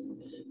consumers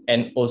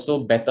and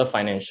also better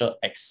financial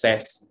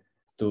access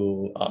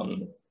to,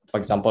 for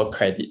example,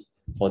 credit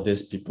for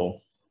these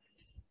people.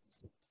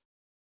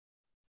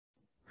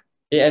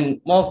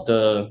 And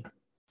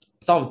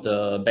some of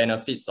the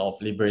benefits of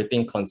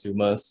liberating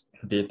consumers'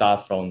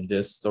 data from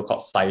this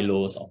so-called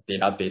silos of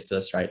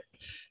databases, right,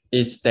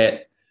 is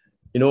that,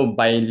 you know,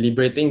 by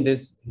liberating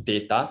this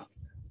data,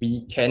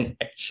 we can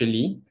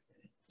actually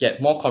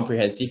get more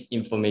comprehensive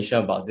information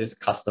about these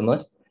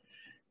customers,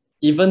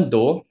 even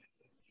though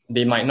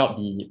they might not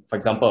be, for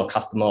example, a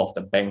customer of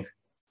the bank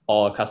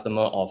or a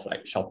customer of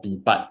like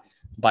Shopee. But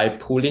by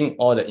pulling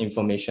all the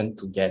information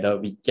together,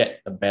 we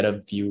get a better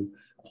view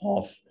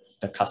of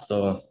the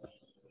customer.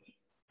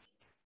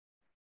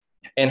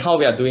 And how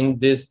we are doing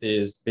this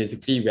is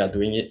basically we are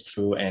doing it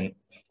through an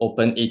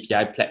open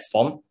API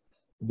platform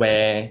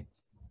where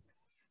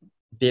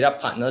data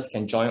partners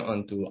can join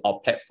onto our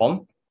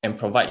platform and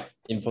provide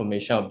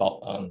information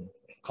about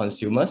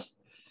consumers.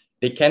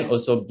 They can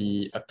also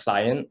be a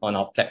client on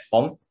our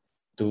platform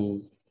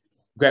to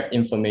grab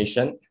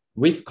information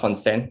with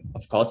consent,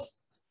 of course,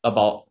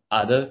 about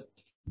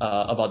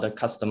the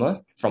customer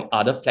from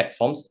other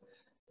platforms,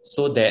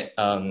 so that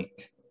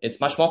it's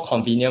much more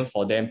convenient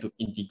for them to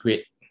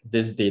integrate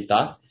this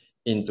data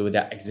into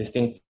their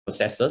existing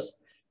processes.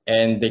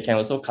 And they can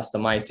also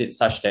customize it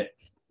such that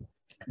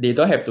they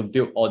don't have to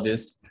build all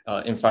this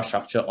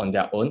infrastructure on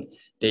their own.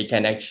 They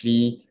can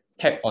actually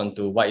tap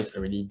onto what is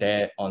already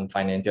there on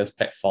Finantier's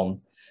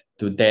platform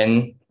to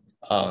then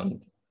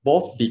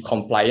both be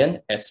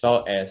compliant as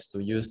well as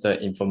to use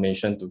the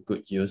information to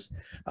good use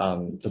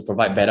to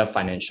provide better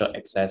financial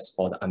access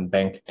for the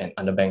unbanked and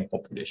underbanked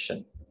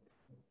population.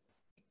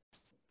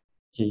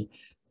 Okay,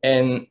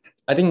 and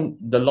I think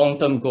the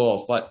long-term goal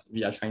of what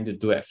we are trying to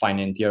do at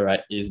Finantier, right,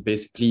 is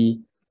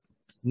basically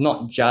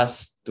not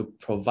just to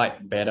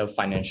provide better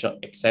financial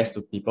access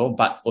to people,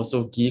 but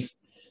also give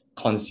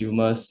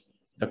consumers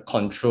the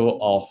control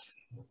of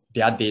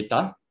their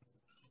data,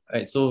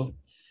 right? So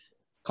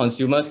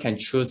consumers can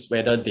choose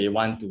whether they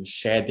want to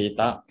share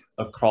data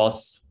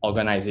across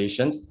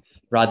organizations.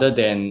 rather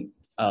than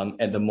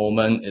at the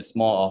moment, it's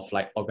more of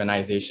like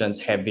organizations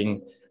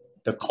having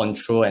the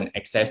control and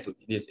access to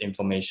this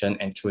information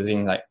and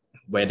choosing like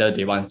whether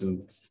they want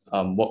to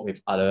work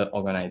with other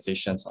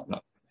organizations or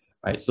not,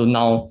 right? So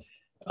now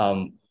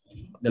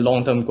the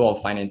long-term goal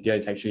of Finantier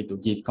is actually to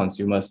give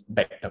consumers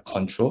back the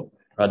control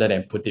rather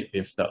than put it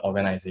with the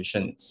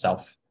organization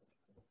itself.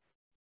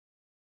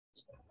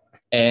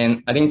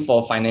 And I think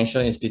for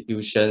financial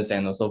institutions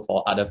and also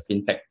for other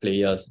fintech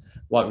players,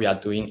 what we are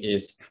doing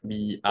is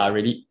we are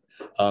really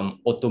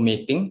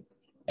automating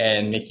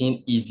and making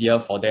it easier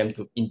for them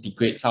to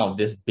integrate some of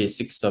these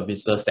basic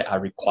services that are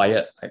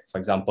required, like for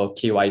example,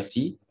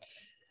 KYC,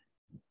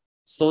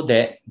 so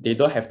that they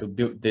don't have to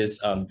build this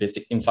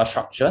basic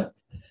infrastructure.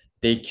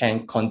 They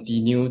can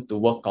continue to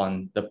work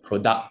on the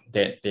product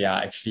that they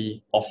are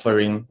actually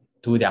offering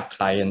to their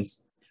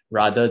clients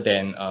rather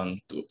than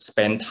to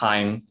spend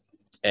time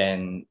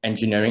and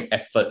engineering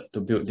effort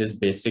to build these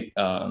basic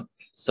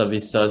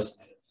services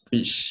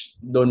which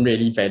don't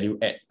really value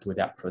add to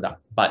their product,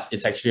 but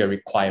it's actually a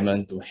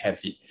requirement to have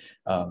it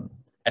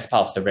as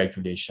part of the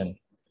regulation.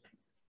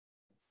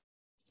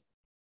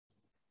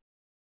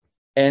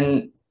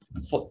 And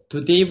for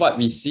today, what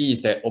we see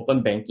is that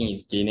open banking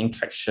is gaining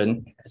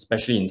traction,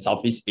 especially in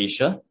Southeast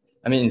Asia.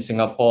 I mean, in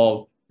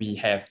Singapore, we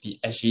have the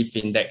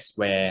SGInnovate,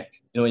 where,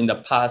 you know, in the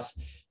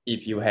past,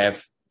 if you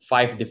have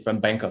 5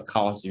 different bank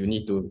accounts, you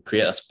need to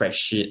create a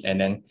spreadsheet and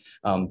then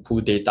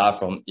pull data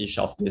from each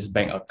of these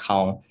bank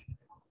accounts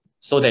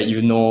so that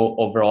you know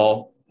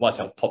overall what's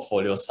your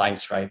portfolio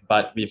size, right?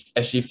 But with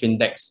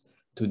SGInnovate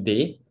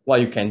today,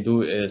 what you can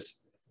do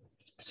is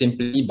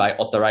simply by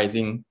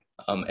authorizing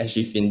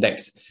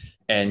SGInnovate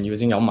and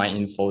using your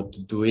MyInfo to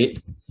do it,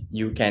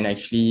 you can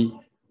actually,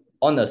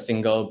 on a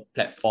single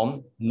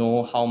platform,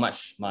 know how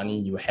much money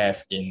you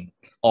have in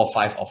all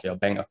 5 of your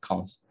bank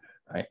accounts,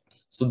 right?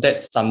 So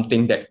that's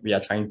something that we are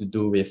trying to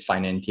do with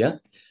Finantier.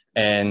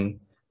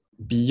 And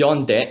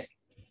beyond that,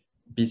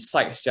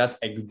 besides just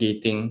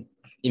aggregating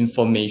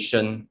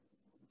information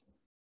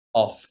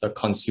of the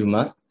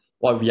consumer,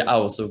 what we are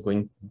also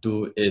going to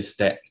do is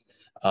that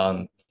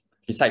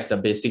besides the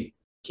basic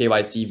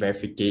KYC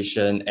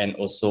verification and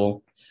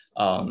also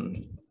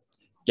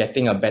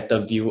getting a better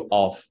view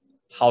of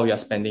how you're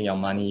spending your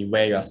money,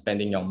 where you're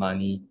spending your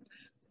money,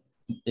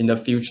 in the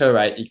future,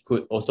 right, it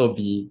could also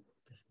be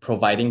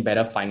providing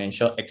better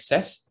financial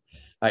access.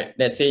 Right?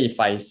 Let's say if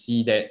I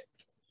see that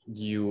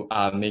you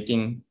are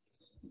making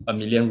 ₱1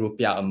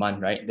 million a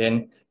month, right?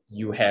 Then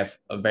you have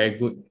a very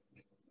good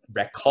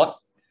record.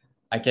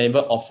 I can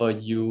even offer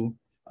you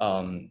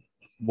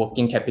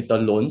working capital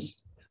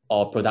loans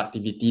or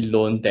productivity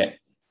loan that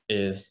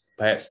is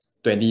perhaps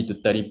 20 to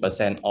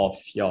 30% of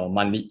your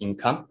monthly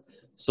income,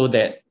 so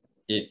that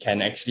it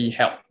can actually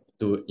help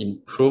to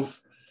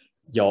improve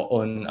your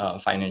own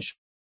financial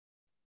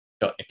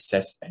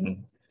access.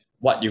 And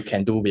what you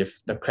can do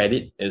with the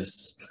credit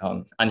is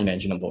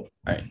unimaginable,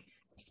 right?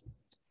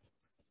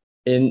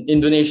 In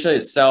Indonesia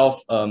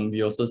itself,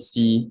 we also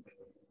see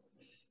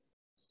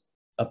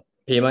a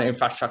payment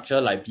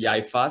infrastructure like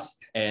BI Fast,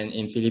 and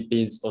in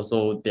Philippines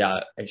also they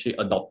are actually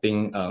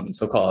adopting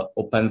so-called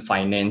open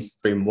finance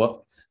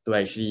framework to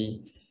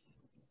actually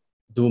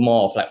do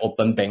more of like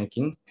open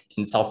banking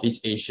in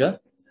Southeast Asia.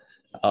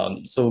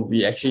 So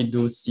we actually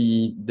do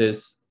see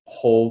this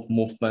whole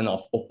movement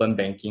of open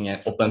banking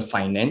and open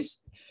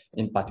finance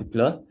in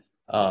particular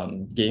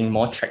gaining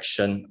more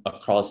traction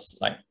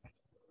across like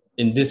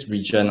in this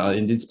region or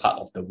in this part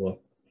of the world.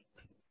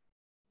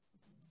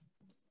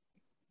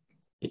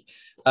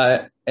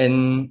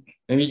 And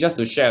maybe just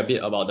to share a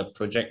bit about the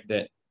project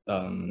that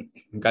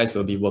you guys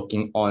will be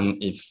working on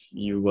if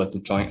you were to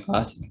join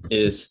us,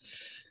 is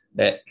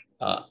that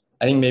I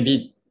think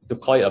maybe to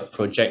call it a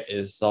project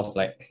is sort of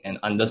like an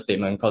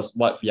understatement, because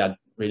what we are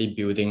really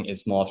building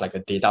is more of like a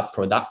data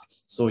product.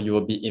 So you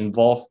will be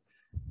involved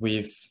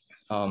with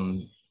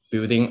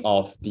building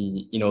of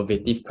the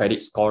innovative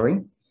credit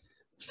scoring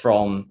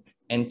from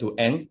end to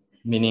end,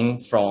 meaning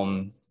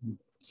from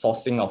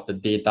sourcing of the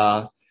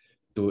data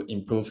to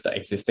improve the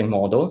existing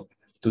model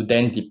to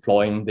then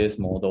deploying this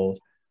model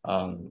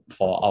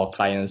for our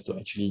clients to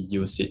actually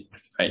use it,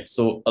 right?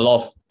 So a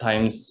lot of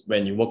times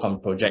when you work on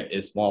project,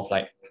 it's more of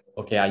like,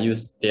 okay, I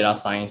use data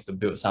science to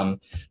build some,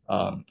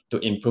 to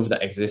improve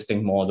the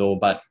existing model,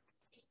 but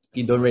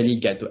you don't really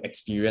get to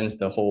experience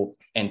the whole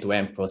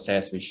end-to-end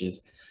process, which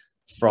is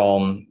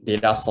from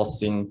data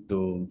sourcing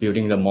to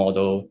building the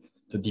model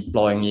to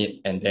deploying it,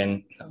 and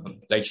then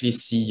to actually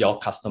see your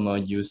customer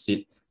use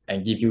it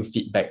and give you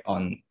feedback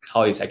on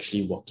how it's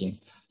actually working.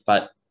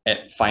 But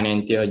at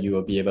Finantier, you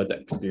will be able to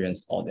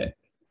experience all that.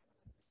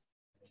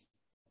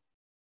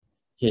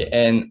 Okay,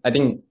 and I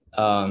think,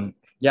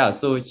 yeah,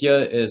 so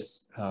here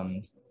is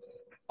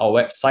our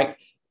website.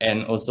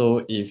 And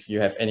also, if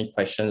you have any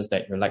questions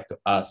that you'd like to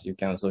ask, you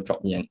can also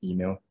drop me an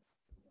email.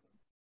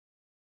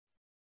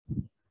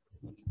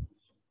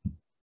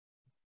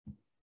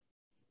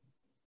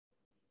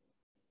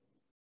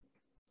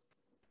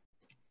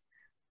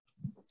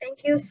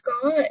 Thank you,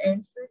 Scott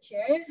and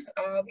Sujie.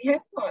 We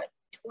have about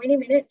 20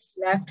 minutes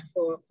left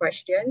for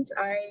questions.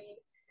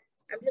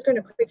 I'm just going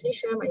to quickly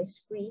share my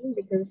screen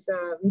because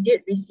we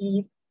did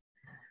receive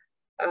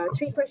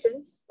 3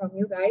 questions from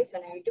you guys,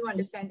 and I do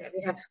understand that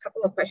we have a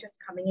couple of questions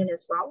coming in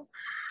as well.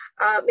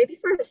 Maybe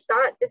for the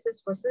start, this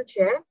is for Sir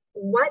Chair.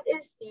 What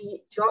is the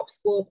job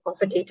scope of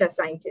a data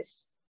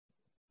scientist?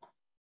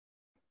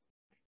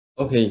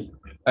 Okay,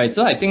 all right.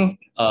 So I think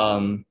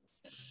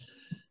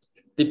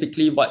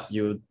typically what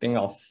you think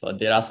of a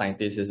data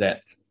scientist is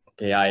that,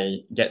 okay, I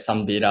get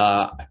some data,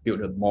 I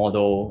build a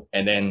model,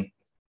 and then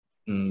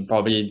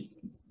probably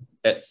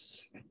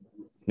that's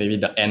maybe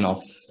the end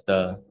of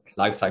the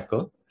life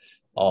cycle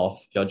of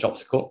your job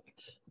scope.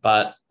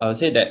 But I would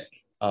say that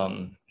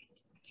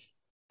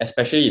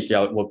especially if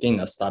you're working in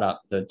a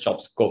startup, the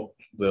job scope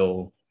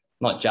will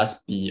not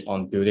just be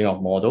on building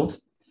of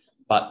models,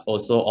 but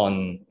also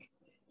on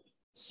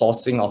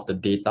sourcing of the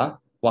data.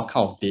 What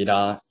kind of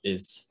data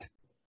is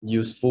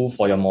useful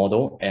for your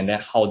model, and then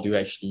how do you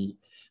actually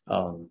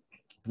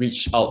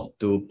reach out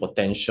to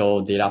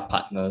potential data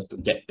partners to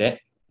get that,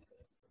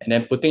 and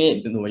then putting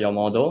it into your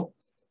model,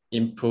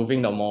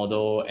 improving the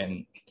model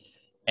and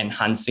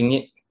enhancing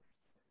it.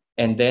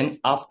 And then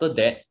after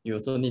that, you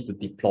also need to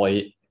deploy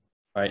it,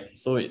 right?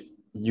 So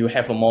you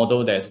have a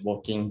model that's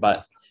working,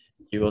 but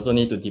you also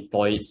need to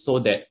deploy it so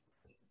that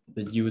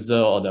the user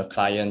or the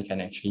client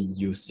can actually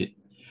use it,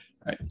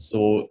 right?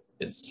 So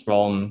it's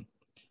from,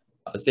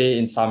 I'd say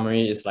in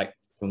summary, it's like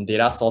from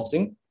data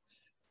sourcing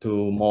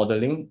to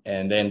modeling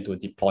and then to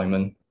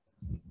deployment.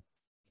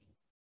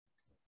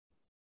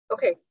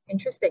 Okay,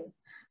 interesting.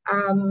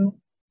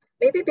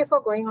 Maybe before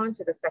going on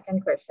to the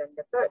second question,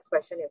 the third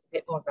question is a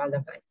bit more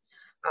relevant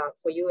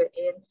for you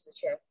again, Mr.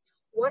 Chair.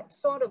 What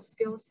sort of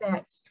skill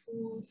sets,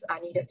 tools are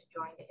needed to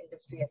join the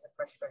industry as a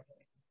fresh graduate?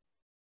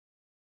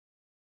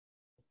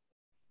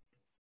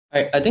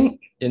 I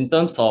think in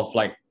terms of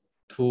like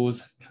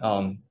tools,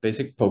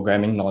 basic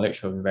programming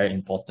knowledge will be very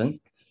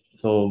important.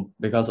 So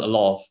because a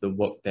lot of the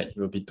work that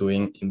you'll be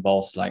doing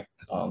involves like,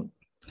 I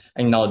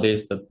think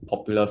nowadays the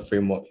popular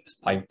framework is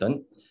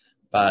Python,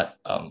 but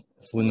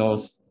who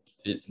knows,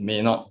 it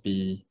may not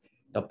be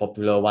the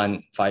popular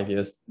one 5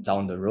 years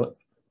down the road.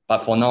 But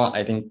for now,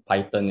 I think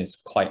Python is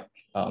quite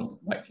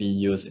widely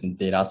used in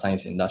data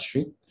science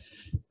industry.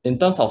 In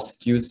terms of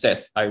skill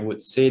sets, I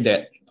would say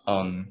that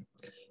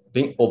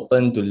being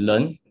open to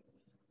learn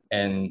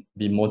and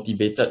be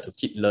motivated to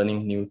keep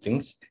learning new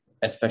things,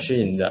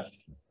 especially in the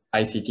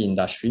ICT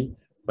industry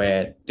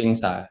where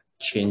things are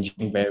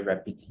changing very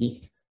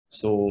rapidly.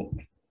 So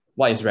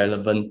what is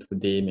relevant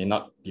today may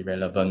not be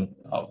relevant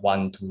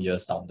 1-2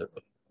 years down the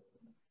road.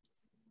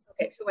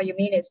 Okay, so what you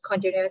mean is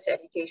continuous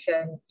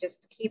education,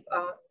 just to keep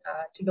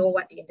to know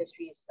what the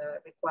industry is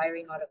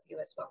requiring out of you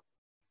as well.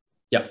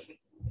 Yep.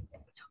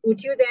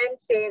 Would you then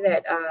say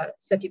that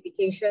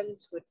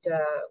certifications would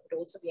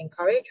also be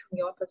encouraged from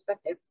your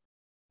perspective?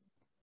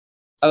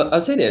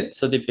 I'll say that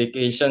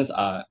certifications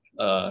are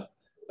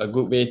a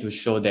good way to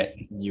show that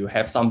you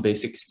have some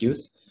basic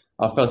skills.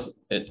 Of course,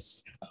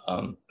 it's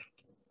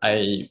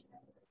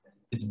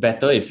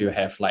better if you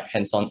have like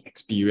hands-on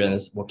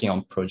experience working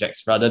on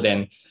projects rather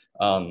than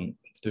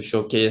to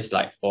showcase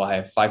like, oh, I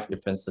have 5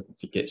 different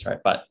certificates, right?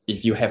 But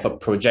if you have a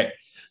project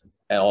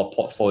or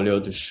portfolio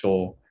to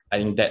show, I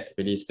think that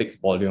really speaks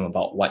volume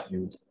about what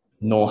you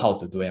know how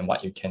to do and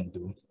what you can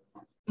do.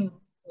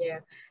 Yeah,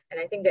 and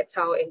I think that's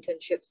how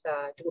internships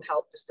do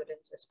help the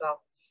students as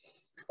well.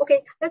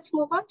 Okay, let's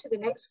move on to the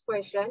next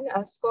question.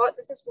 Scott,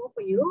 this is more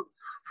for you.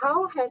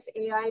 How has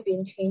AI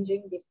been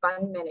changing the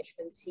fund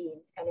management scene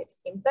and its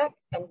impact,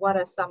 and what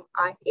are some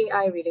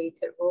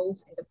AI-related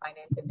roles in the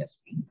finance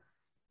industry?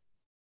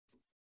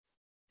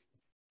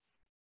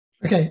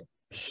 Okay,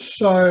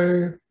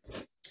 so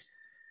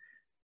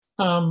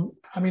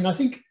I mean, I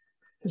think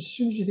as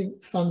soon as you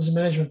think funds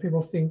management,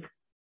 people think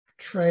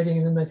trading,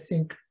 and then they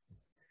think,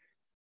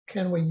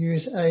 can we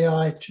use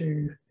AI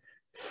to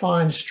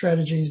find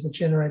strategies that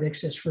generate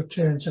excess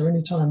return? So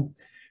anytime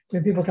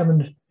when people come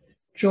and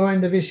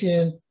join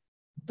Noviscient,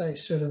 they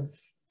sort of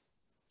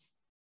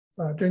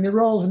are doing their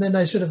roles, and then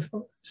they sort of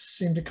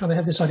seem to kind of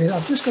have this idea.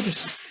 I've just got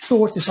this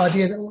thought, this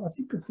idea that, well, I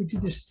think if we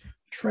did this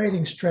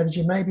trading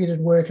strategy, maybe it'd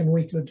work and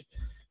we could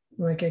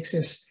make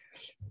excess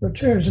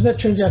returns. And that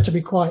turns out to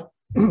be quite,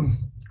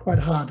 quite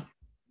hard.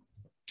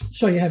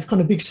 So you have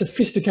kind of big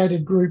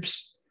sophisticated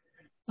groups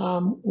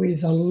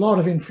with a lot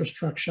of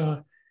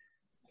infrastructure,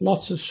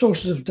 lots of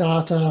sources of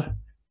data,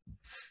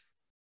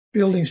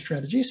 building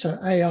strategies. So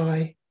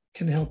AI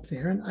can help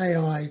there. And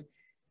AI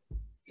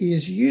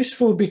is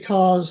useful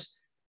because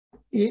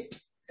it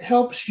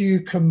helps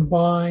you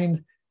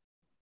combine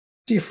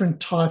different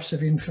types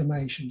of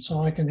information.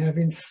 So I can have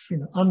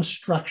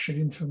unstructured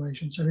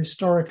information. So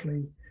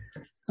historically,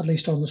 at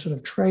least on the sort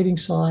of trading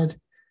side,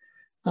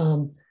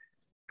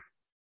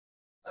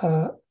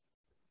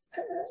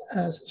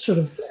 sort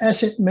of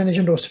asset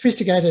management or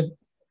sophisticated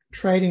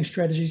trading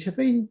strategies have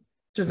been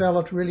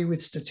developed really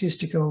with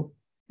statistical,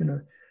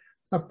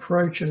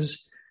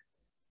 approaches.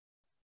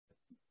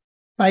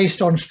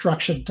 based on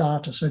structured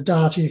data. So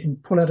data you can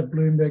pull out of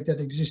Bloomberg that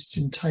exists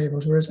in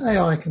tables, whereas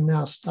AI can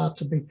now start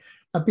to be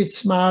a bit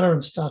smarter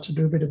and start to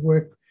do a bit of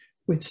work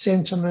with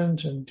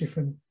sentiment and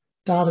different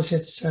data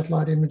sets,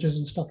 satellite images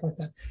and stuff like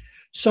that.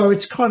 So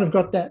it's kind of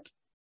got that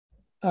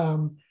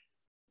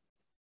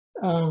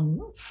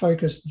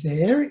focus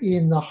there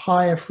in the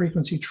higher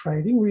frequency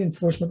trading.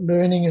 Reinforcement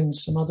learning and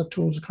some other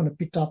tools are kind of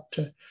picked up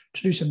to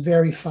do some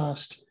very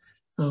fast,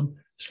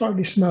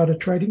 slightly smarter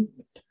trading.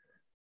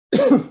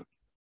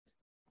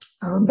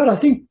 But I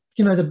think,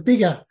 you know, the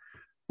bigger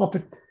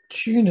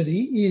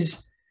opportunity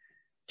is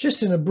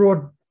just in a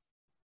broad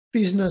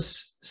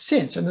business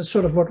sense, and it's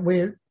sort of what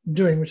we're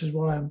doing, which is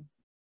why I'm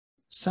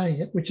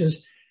saying it, which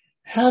is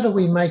how do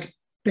we make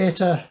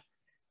better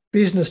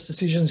business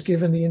decisions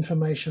given the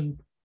information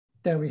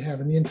that we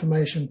have? And the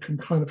information can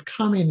kind of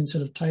come in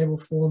sort of table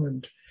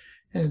form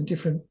and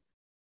different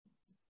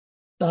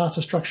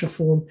data structure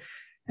form.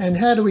 And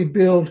how do we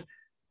build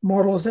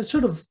models that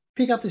sort of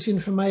pick up this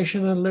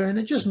information and learn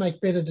and just make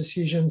better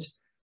decisions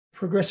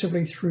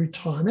progressively through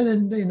time?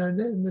 And you know,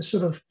 the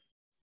sort of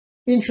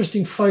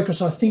interesting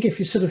focus, I think, if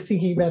you're sort of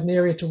thinking about an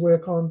area to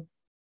work on,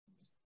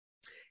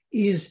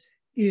 is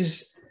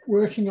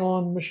working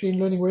on machine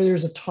learning where there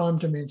is a time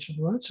dimension,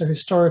 right? So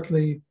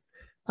historically,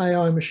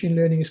 AI machine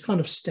learning is kind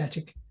of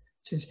static. It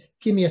says,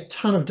 give me a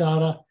ton of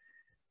data.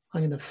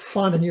 I'm going to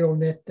find a neural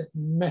net that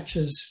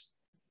matches,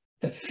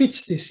 that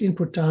fits this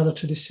input data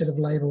to this set of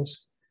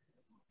labels.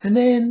 And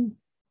then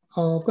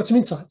I've got some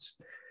insights.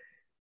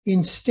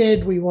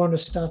 Instead, we want to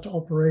start to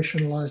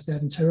operationalize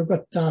that. And so we've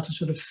got data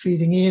sort of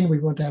feeding in. We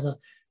want to have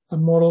a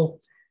model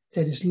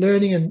that is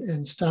learning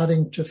and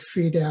starting to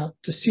feed out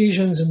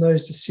decisions, and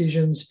those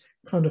decisions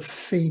kind of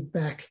feed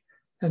back,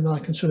 and I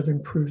can sort of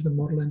improve the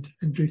model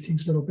and do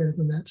things a little better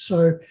than that.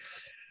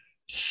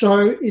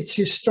 So it's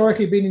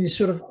historically been in this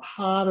sort of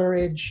harder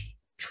edge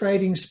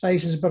trading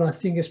spaces, but I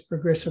think it's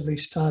progressively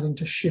starting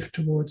to shift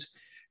towards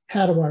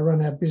how do I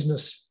run our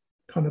business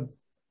kind of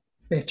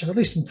better, at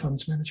least in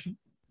funds management.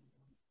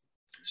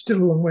 Still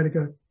a long way to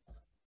go.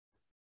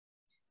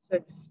 So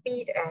it's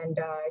speed, and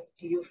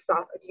do you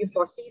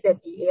foresee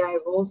that the AI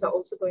roles are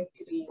also going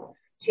to be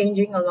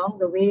changing along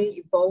the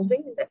way,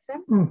 evolving in that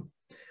sense?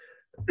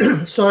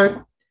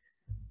 So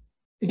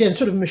again,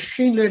 sort of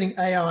machine learning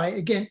AI,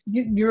 again,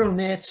 neural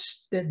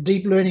nets, that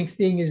deep learning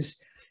thing is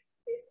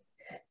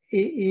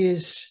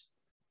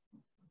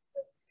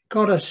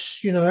got a,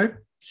 you know,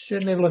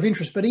 certain level of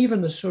interest, but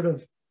even the sort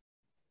of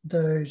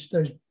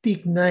those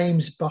big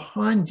names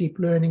behind deep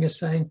learning are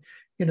saying,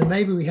 you know,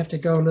 maybe we have to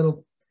go a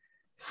little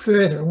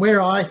further. And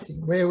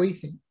where we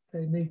think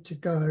they need to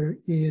go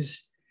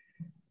is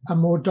a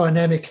more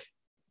dynamic,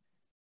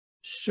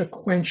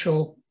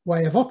 sequential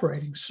way of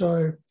operating.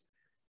 So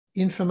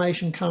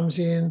information comes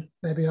in,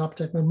 maybe I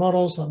update my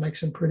models, I make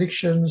some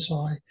predictions,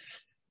 I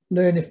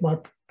learn if my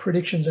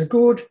predictions are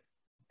good,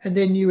 and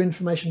then new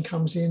information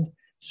comes in.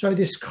 So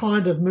this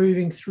kind of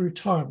moving through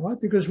time, right?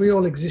 Because we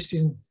all exist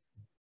in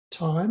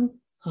time.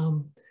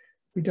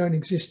 We don't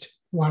exist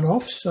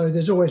one-off, so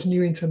there's always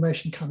new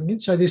information coming in.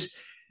 So this,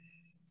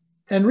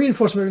 and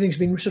reinforcement learning has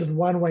been sort of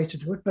one way to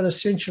do it, but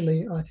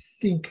essentially I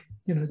think,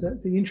 you know,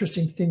 the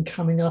interesting thing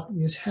coming up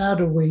is how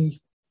do we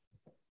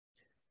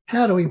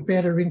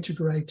better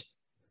integrate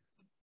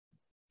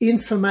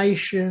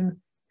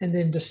information and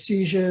then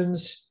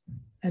decisions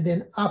and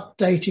then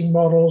updating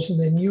models and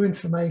then new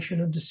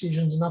information and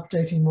decisions and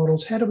updating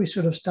models? How do we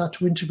sort of start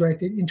to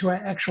integrate it into our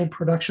actual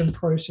production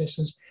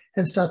processes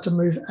and start to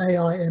move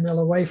AI ML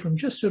away from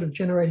just sort of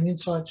generating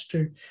insights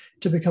to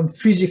become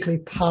physically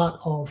part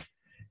of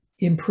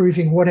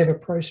improving whatever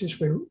process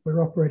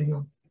we're operating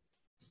on?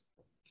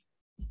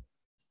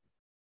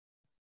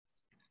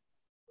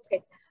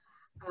 Okay,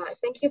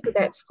 thank you for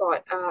that,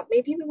 Scott.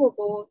 Maybe we will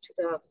go to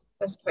the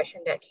first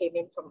question that came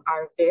in from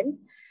Arvin.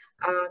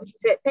 He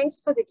said, thanks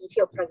for the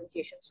detailed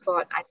presentation,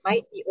 Scott. I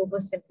might be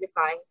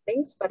oversimplifying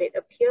things, but it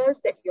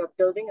appears that you're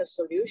building a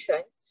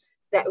solution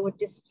that would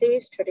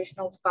displace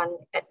traditional fund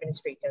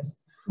administrators.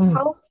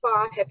 How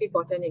far have you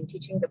gotten in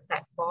teaching the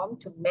platform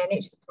to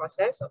manage the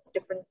process of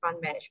different fund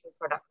management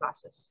product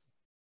classes?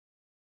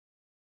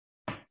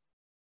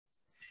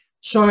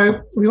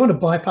 So we want to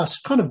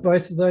bypass kind of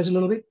both of those a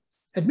little bit.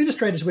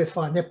 Administrators, we're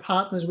fine. They're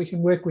partners. We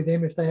can work with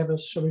them. If they have a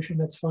solution,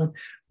 that's fine.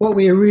 What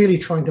we are really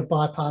trying to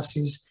bypass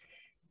is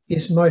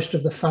most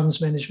of the funds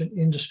management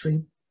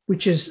industry,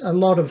 which is a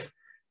lot of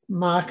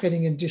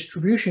marketing and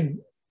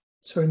distribution.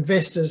 So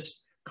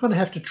investors kind of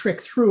have to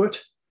trek through it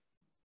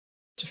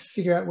to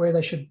figure out where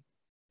they should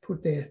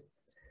put their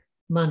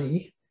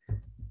money.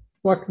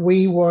 What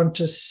we want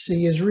to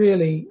see is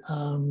really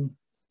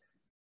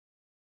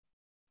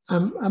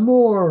a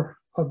more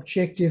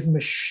objective,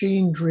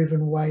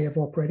 machine-driven way of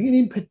operating. And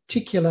in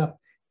particular,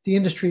 the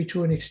industry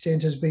to an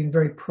extent has been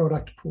very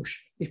product push.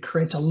 It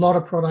creates a lot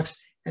of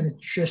products and it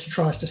just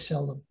tries to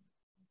sell them.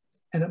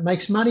 And it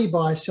makes money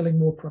by selling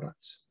more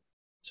products.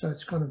 So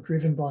it's kind of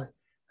driven by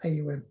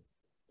AUM.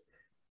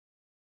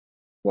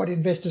 What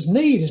investors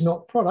need is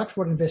not products.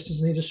 What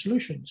investors need are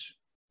solutions.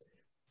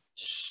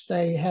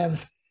 They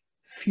have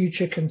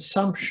future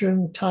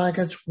consumption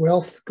targets,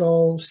 wealth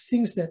goals,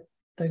 things that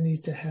they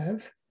need to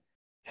have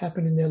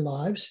happen in their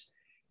lives.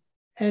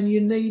 And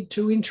you need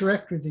to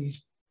interact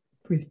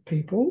with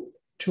people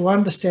to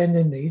understand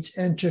their needs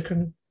and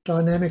to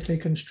dynamically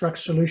construct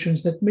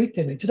solutions that meet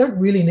their needs. They don't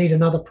really need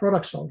another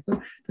product sold.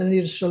 They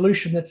need a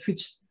solution that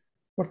fits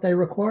what they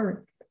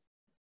require.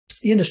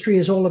 The industry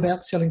is all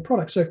about selling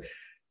products.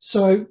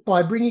 So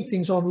by bringing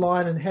things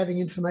online and having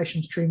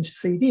information streams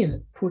feed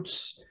in,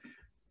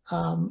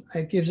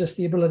 it gives us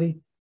the ability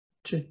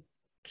to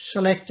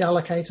select,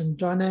 allocate, and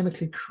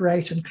dynamically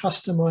create and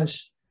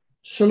customize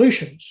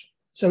solutions.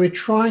 So we're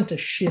trying to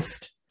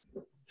shift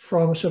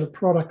from a sort of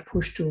product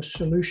push to a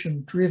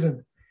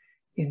solution-driven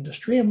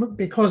industry. And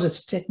because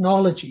it's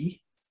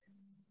technology,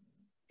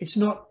 it's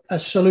not a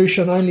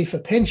solution only for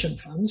pension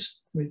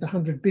funds with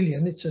 100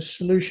 billion. It's a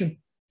solution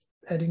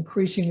at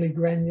increasingly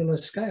granular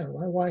scale.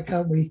 Right? Why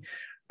can't we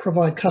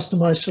provide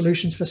customized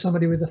solutions for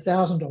somebody with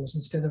 $1,000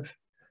 instead of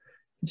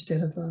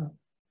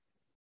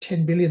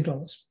 $10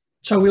 billion?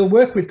 So we'll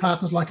work with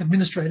partners like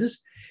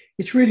administrators.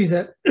 It's really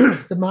the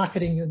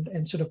marketing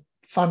and sort of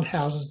fund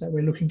houses that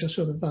we're looking to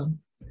sort of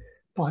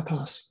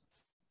bypass.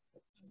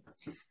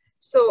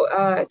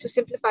 So to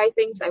simplify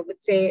things, I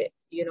would say,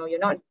 you're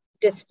not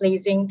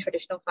displacing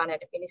traditional fund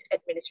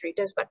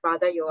administrators, but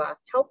rather you are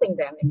helping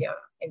them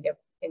in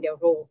their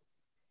role.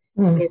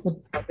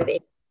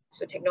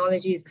 So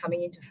technology is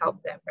coming in to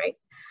help them, right?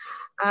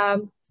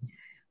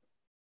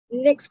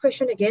 Next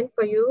question again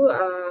for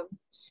you,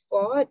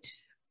 Scott.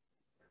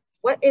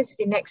 What is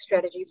the next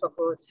strategy for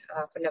growth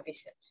for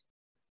Noviscient?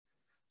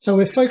 So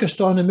we're focused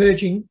on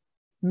emerging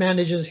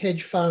managers,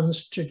 hedge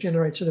funds to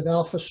generate sort of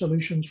alpha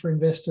solutions for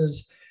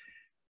investors.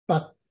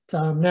 But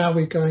now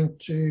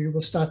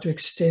we'll start to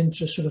extend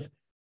to sort of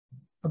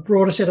a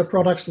broader set of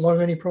products,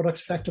 long-only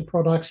products, factor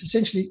products,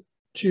 essentially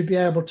to be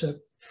able to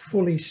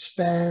fully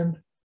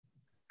span,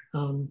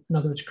 in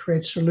other words,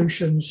 create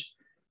solutions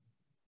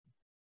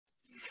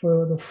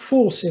for the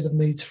full set of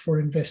needs for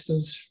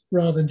investors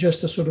rather than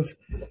just a sort of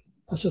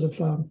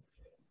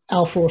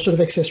alpha or sort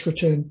of excess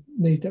return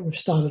need that we've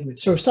started with.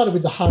 So we've started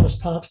with the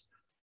hardest part,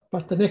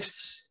 but the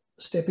next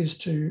step is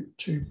to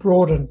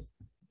broaden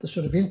the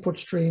sort of input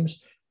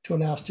streams to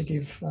allow us to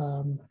give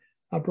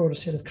a broader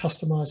set of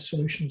customized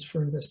solutions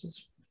for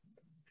investors.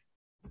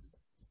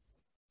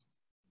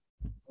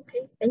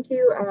 Okay, thank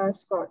you,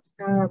 Scott.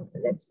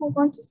 Let's move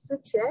on to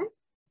Suche.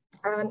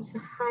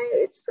 Hi,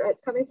 it's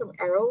coming from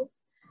Errol.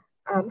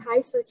 Hi,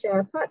 Suche.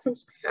 Apart from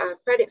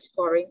credit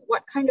scoring,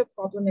 what kind of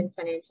problem in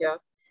Finantier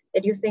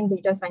that you think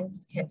data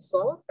science can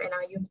solve, and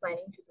are you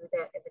planning to do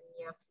that in the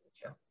near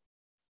future?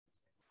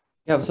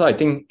 Yeah, so I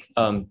think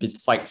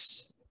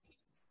besides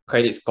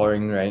credit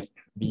scoring, right,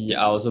 we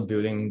are also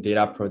building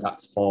data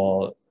products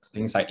for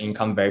things like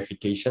income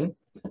verification.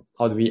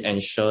 How do we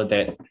ensure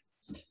that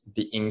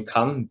the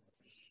income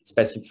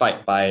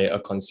specified by a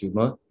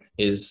consumer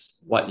is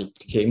what it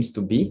claims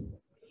to be?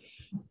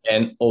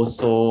 And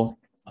also,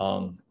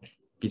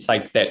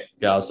 besides that,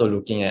 we are also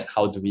looking at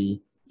how do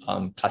we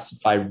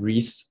classify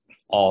risk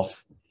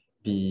of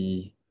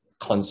the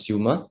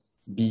consumer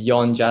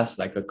beyond just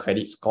like a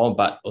credit score,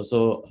 but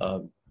also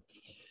a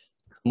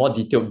more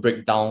detailed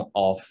breakdown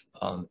of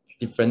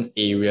different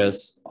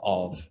areas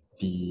of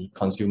the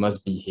consumer's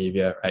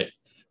behavior, right?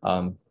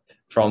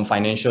 From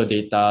financial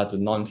data to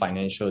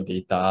non-financial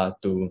data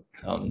to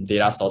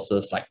data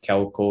sources like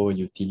telco,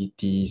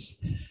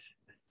 utilities,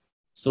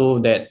 so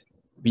that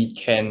we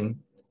can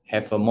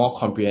have a more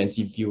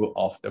comprehensive view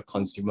of the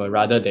consumer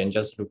rather than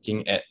just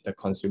looking at the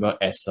consumer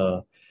as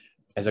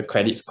a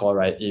credit score,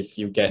 right? If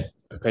you get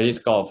a credit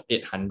score of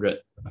 800,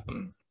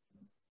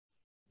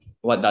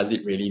 what does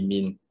it really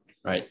mean,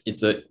 right?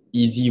 It's an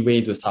easy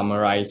way to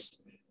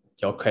summarize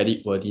your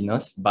credit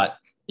worthiness, but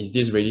is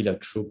this really the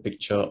true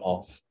picture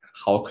of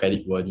how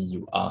credit worthy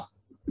you are?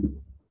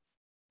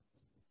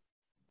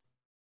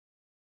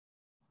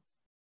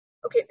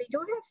 Okay, we do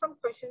have some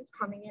questions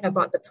coming in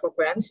about the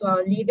program, so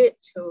I'll leave it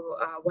to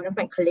one of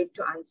my colleagues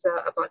to answer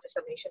about the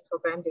Summation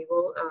program. They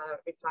will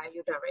reply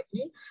you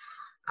directly.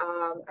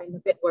 I'm a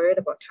bit worried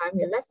about time.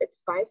 We're left with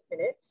 5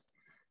 minutes.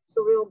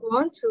 So we'll go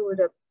on to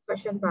the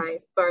question by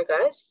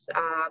Fergus.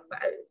 I'll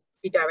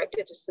be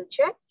directed to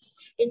Suche.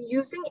 In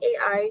using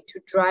AI to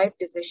drive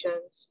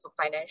decisions for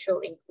financial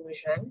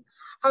inclusion,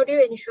 how do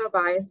you ensure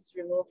bias is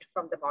removed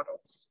from the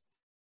models?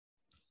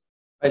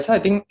 So I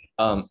think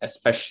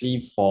especially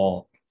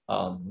for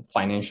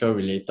financial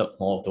related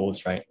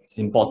models, right, it's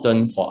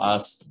important for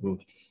us to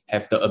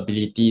have the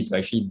ability to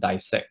actually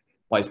dissect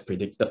what is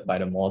predicted by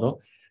the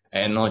model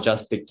and not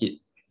just take it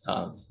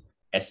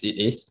as it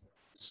is.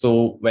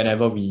 So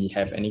whenever we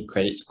have any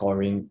credit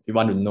scoring, we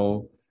want to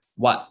know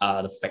what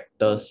are the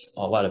factors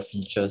or what are the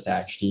features that are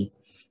actually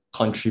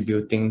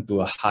contributing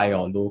to a high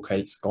or low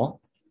credit score,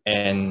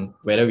 and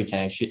whether we can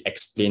actually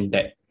explain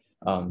that,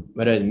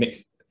 whether it makes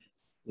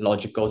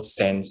logical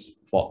sense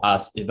for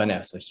us even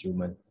as a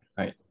human,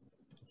 right?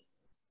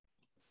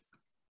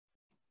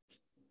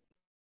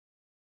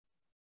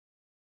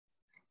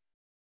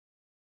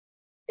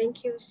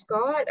 Thank you,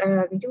 Scott.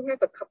 We do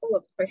have a couple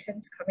of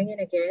questions coming in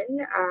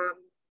again.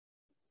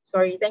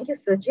 Sorry, thank you,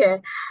 Sir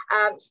Chair.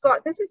 Scott,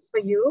 this is for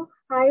you.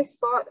 Hi,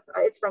 Scott.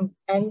 It's from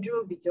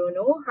Andrew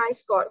Vijono. Hi,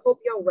 Scott. Hope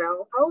you're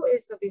well. How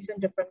is Noviscient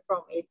different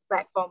from a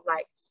platform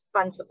like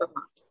Fund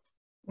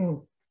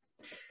Supermarket?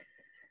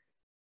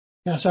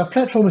 Yeah, so a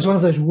platform is one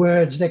of those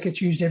words that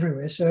gets used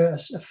everywhere. So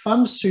a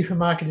fund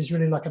supermarket is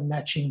really like a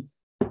matching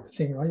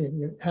thing, right?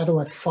 How do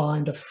I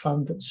find a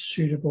fund that's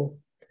suitable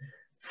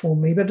for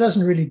me? But it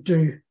doesn't really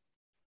do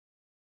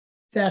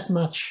that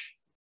much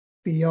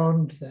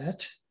beyond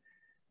that.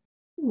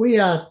 We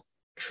are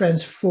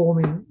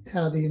transforming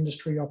how the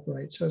industry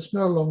operates. So it's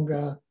no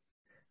longer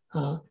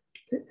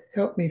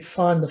help me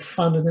find the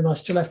fund and then I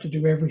still have to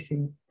do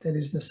everything that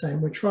is the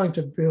same. We're trying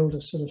to build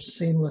a sort of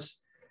seamless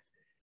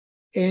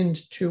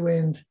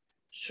end-to-end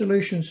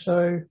solution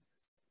so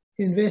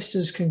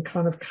investors can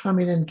kind of come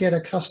in and get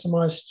a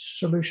customized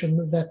solution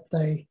that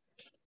they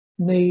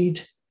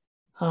need.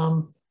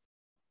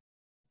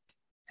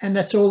 And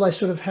that's all they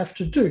sort of have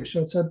to do.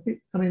 So it's a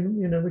bit, I mean,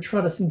 you know, we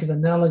try to think of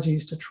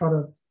analogies to try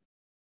to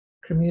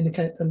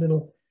communicate a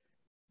little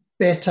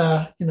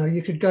better. You know,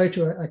 you could go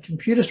to a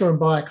computer store and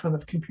buy a kind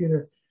of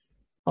computer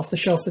off the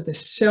shelf that they're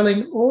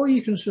selling, or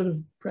you can sort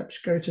of perhaps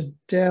go to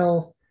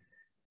Dell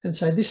and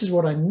say, this is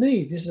what I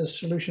need. This is a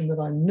solution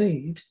that I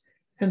need.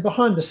 And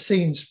behind the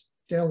scenes,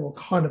 Dell will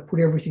kind of put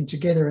everything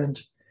together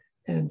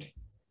and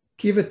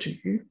give it to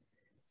you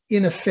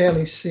in a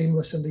fairly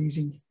seamless and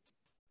easy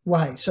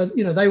way. So,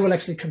 you know, they will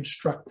actually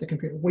construct the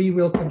computer. We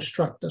will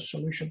construct a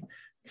solution.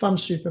 Fund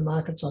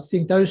supermarkets, I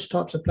think those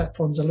types of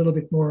platforms are a little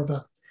bit more of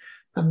a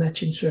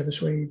matching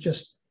service where you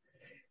just,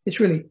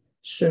 it's really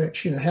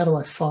search, you know, how do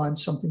I find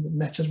something that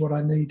matches what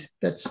I need?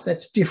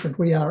 That's different.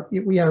 We are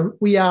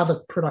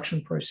the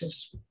production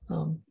process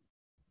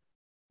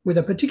with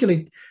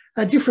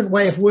a different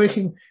way of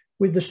working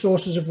with the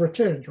sources of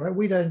returns, right?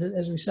 We don't,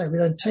 as we say, we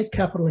don't take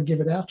capital and give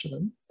it out to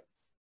them,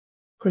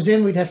 because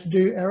then we'd have to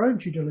do our own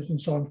due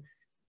diligence on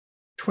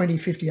 20,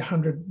 50,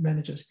 100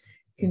 managers.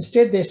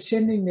 Instead, they're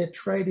sending their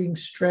trading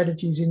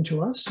strategies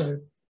into us, so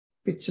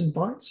bits and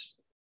bytes,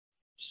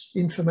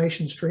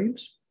 information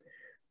streams.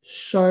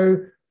 So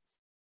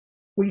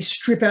we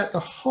strip out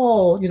the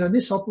whole, you know,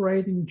 this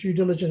operating due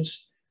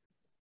diligence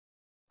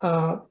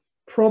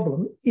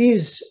problem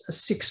is a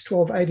 6,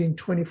 12, 18,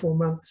 24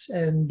 months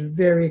and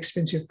very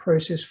expensive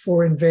process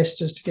for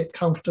investors to get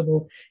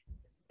comfortable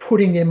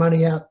putting their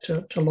money out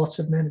to lots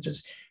of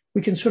managers.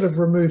 We can sort of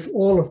remove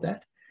all of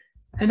that.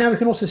 And now we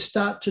can also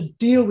start to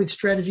deal with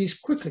strategies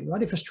quickly,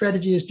 right? If a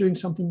strategy is doing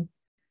something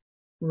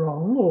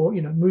wrong or,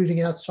 you know,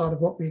 moving outside of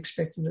what we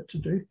expected it to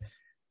do,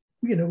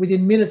 you know,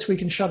 within minutes we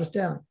can shut it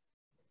down,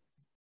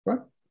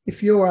 right?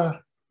 If you're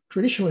a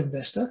traditional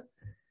investor,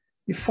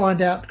 you find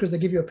out because they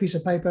give you a piece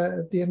of paper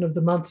at the end of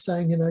the month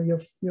saying, you know,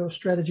 your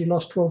strategy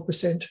lost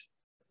 12%.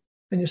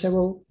 And you say,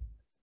 well,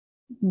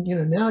 you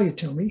know, now you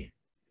tell me.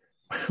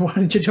 Why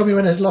didn't you tell me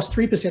when it had lost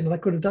 3% and I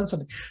could have done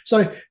something?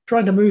 So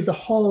trying to move the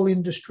whole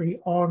industry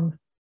online,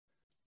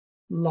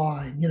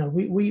 you know,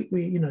 we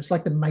you know, it's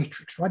like the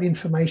matrix, right?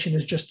 Information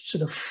is just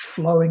sort of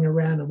flowing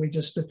around and we're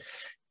just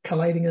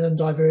collating it and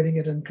diverting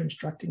it and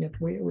constructing it.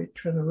 We're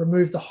trying to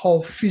remove the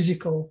whole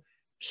physical,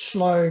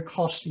 slow,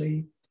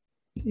 costly,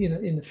 you know,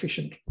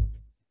 inefficient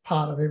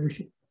part of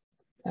everything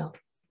out.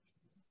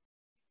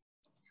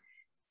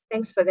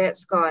 Thanks for that,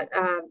 Scott.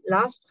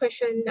 Last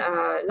question,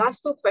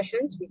 last 2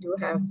 questions. We do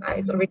have,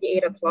 it's already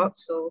 8 o'clock,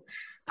 so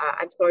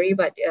I'm sorry,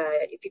 but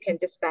if you can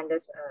just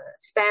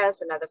spare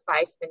us another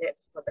 5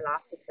 minutes for the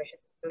last 2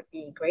 questions, it would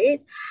be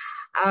great.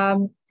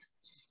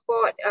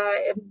 Scott,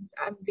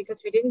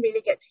 because we didn't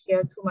really get to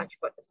hear too much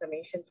about the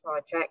Summation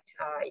project,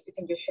 if you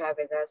can just share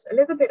with us a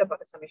little bit about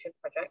the Summation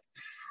project.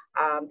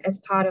 As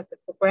part of the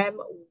program,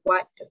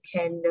 what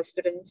can the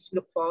students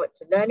look forward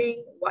to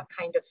learning? What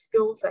kind of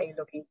skills are you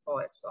looking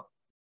for as well?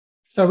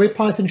 So we're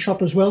Python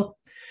shop as well.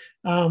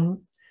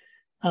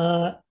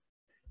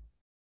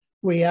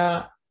 We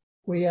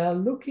are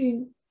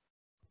looking,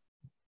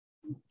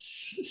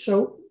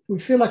 so we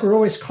feel like we're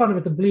always kind of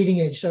at the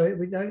bleeding edge. So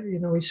we don't, you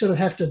know, we sort of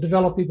have to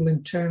develop people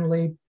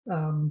internally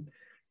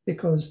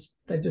because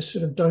they just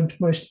sort of don't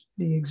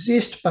mostly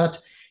exist.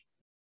 But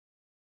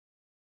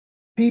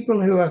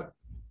people who are,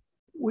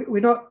 we're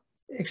not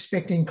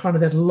expecting kind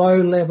of that low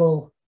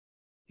level,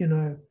 you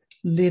know,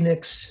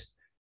 Linux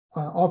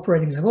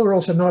operating level. We're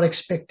also not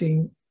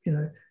expecting, you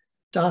know,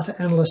 data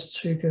analysts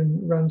who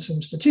can run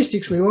some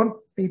statistics. We want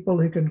people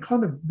who can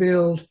kind of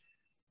build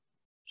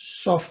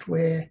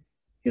software,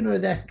 you know,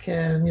 that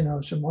can, you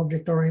know, some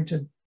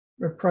object-oriented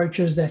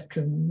approaches that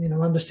can, you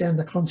know, understand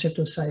the concept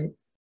of, say,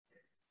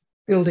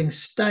 building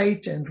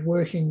state and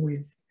working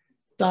with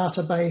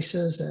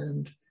databases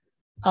and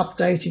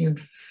updating and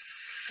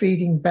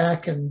feeding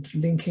back and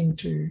linking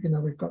to, you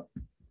know, we've got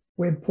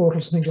web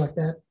portals and things like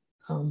that.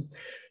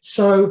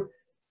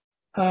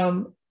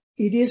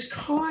 It is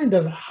kind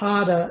of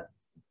harder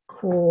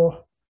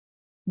core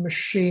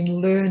machine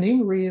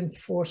learning,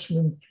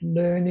 reinforcement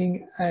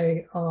learning,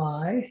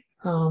 AI.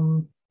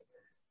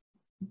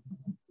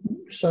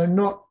 So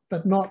not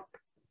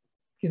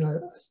you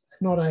know,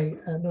 not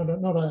a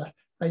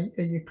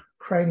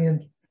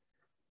Ukrainian,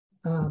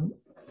 you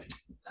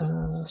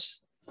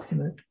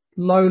know,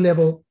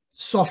 low-level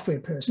software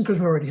person, because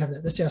we already have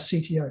that. That's our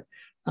CTO.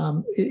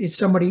 It's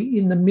somebody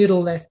in the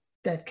middle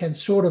that can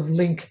sort of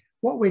link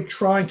what we're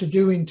trying to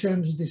do in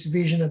terms of this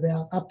vision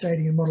about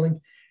updating and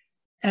modeling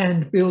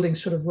and building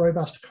sort of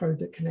robust code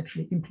that can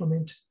actually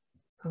implement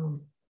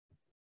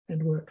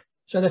and work.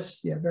 So that's,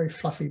 yeah, very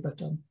fluffy,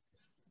 but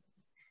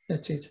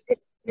that's it.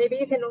 Maybe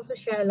you can also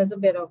share a little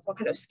bit of what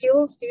kind of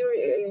skills do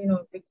you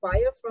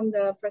require from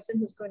the person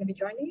who's going to be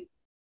joining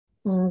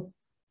you?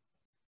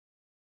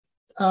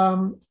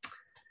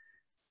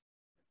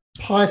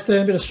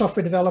 Python, bit of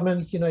software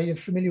development. You know, you're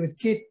familiar with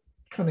Git,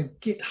 kind of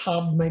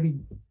GitHub, maybe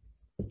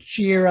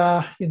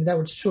Jira. You know, that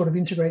would sort of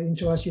integrate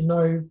into us. You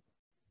know,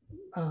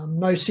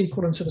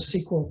 NoSQL and sort of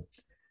SQL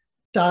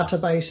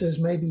databases.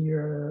 Maybe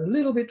you're a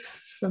little bit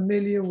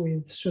familiar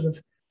with sort of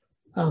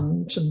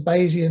some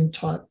Bayesian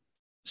type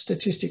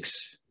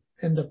statistics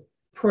and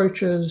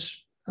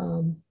approaches.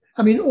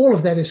 I mean, all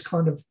of that is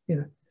kind of, you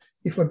know,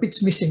 if a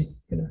bit's missing,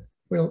 you know,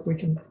 we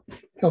can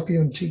help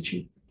you and teach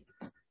you.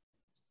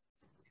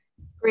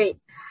 Great.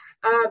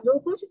 We'll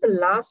go to the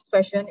last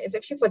question. It's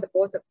actually for the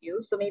both of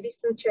you. So maybe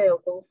Sucha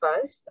will go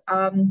first.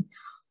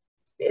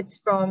 It's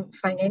from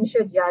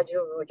Finantier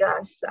Diageo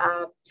Rojas.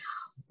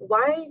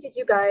 Why did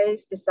you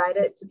guys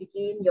decided to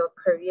begin your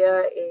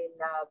career in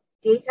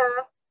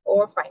data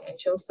or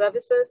financial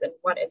services, and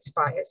what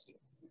inspires you?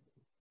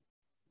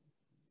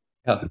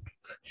 Yeah,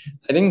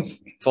 I think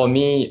for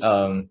me,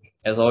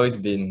 it's always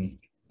been,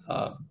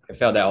 I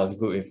felt that I was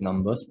good with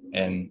numbers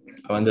and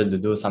I wanted to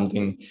do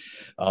something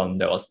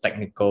that was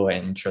technical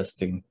and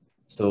interesting.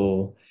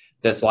 So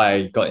that's why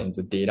I got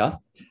into data.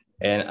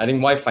 And I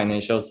think why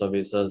financial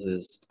services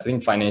is, I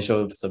think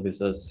financial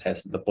services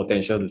has the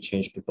potential to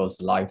change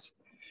people's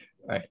lives,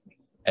 right?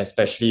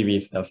 Especially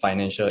with the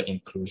financial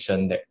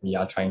inclusion that we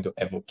are trying to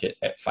advocate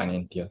at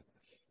Finantier.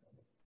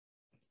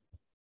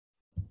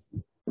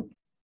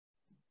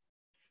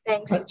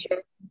 Thanks, Sucha.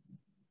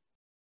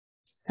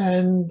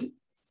 And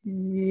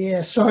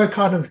yeah, so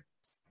kind of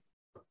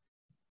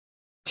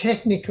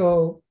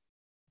technical,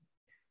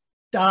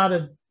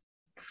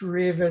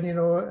 data-driven, you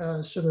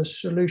know, sort of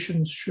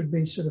solutions should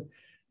be sort of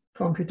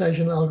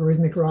computational,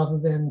 algorithmic, rather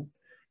than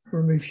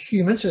remove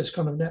humans. So it's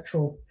kind of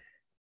natural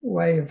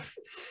way of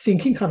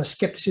thinking, kind of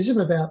skepticism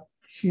about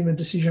human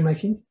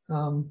decision-making.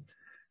 You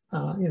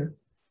know,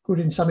 good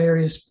in some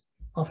areas,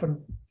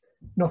 often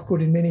not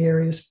good in many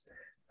areas.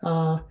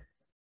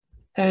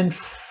 And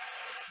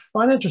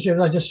financial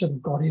services, I just sort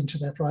of got into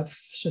that, right?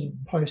 Sort of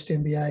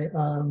post-MBA,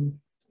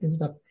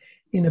 ended up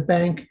in a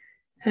bank.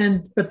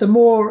 But the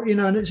more, you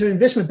know, so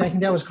investment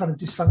banking, that was kind of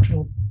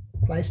dysfunctional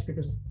place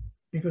because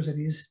it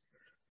is.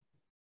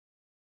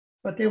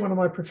 But then one of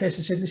my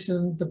professors said,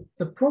 listen,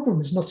 the problem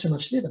is not so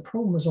much there. The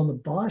problem is on the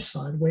buy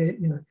side, where,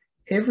 you know,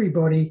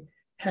 everybody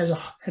has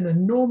an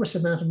enormous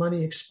amount of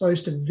money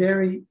exposed to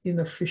very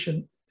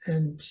inefficient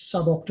and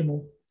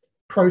suboptimal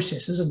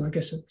processes. And I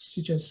guess it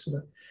suggests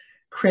sort of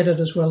credit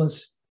as well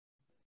as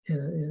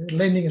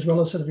lending, as well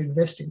as sort of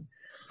investing.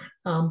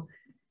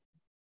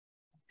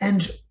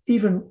 And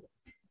even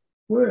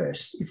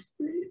worse,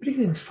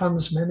 particularly in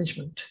funds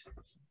management,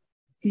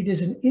 it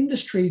is an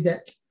industry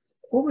that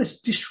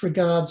almost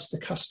disregards the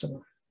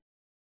customer.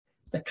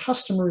 The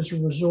customer is a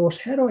resource.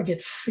 How do I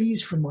get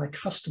fees from my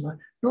customer?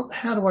 Not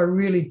how do I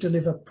really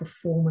deliver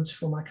performance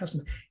for my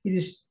customer? It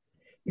is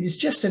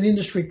just an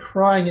industry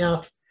crying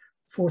out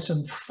for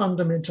some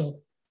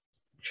fundamental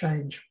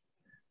change.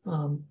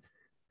 And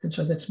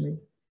so that's me.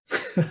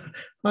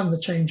 I'm the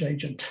change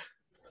agent.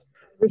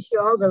 Wish you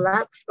all the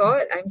luck,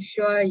 Scott. I'm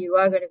sure you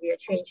are going to be a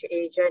change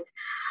agent.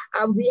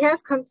 We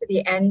have come to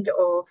the end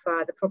of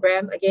the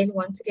program.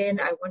 Once again,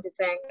 I want to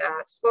thank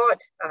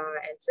Scott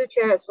and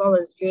Sucha, as well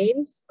as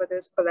James, for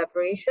this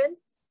collaboration.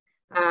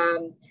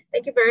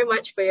 Thank you very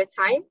much for your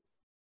time,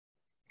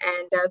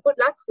 and good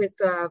luck with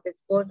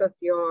both of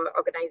your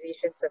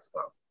organizations as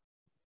well.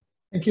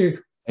 Thank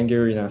you. Thank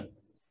you, Rina.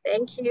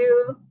 Thank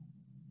you.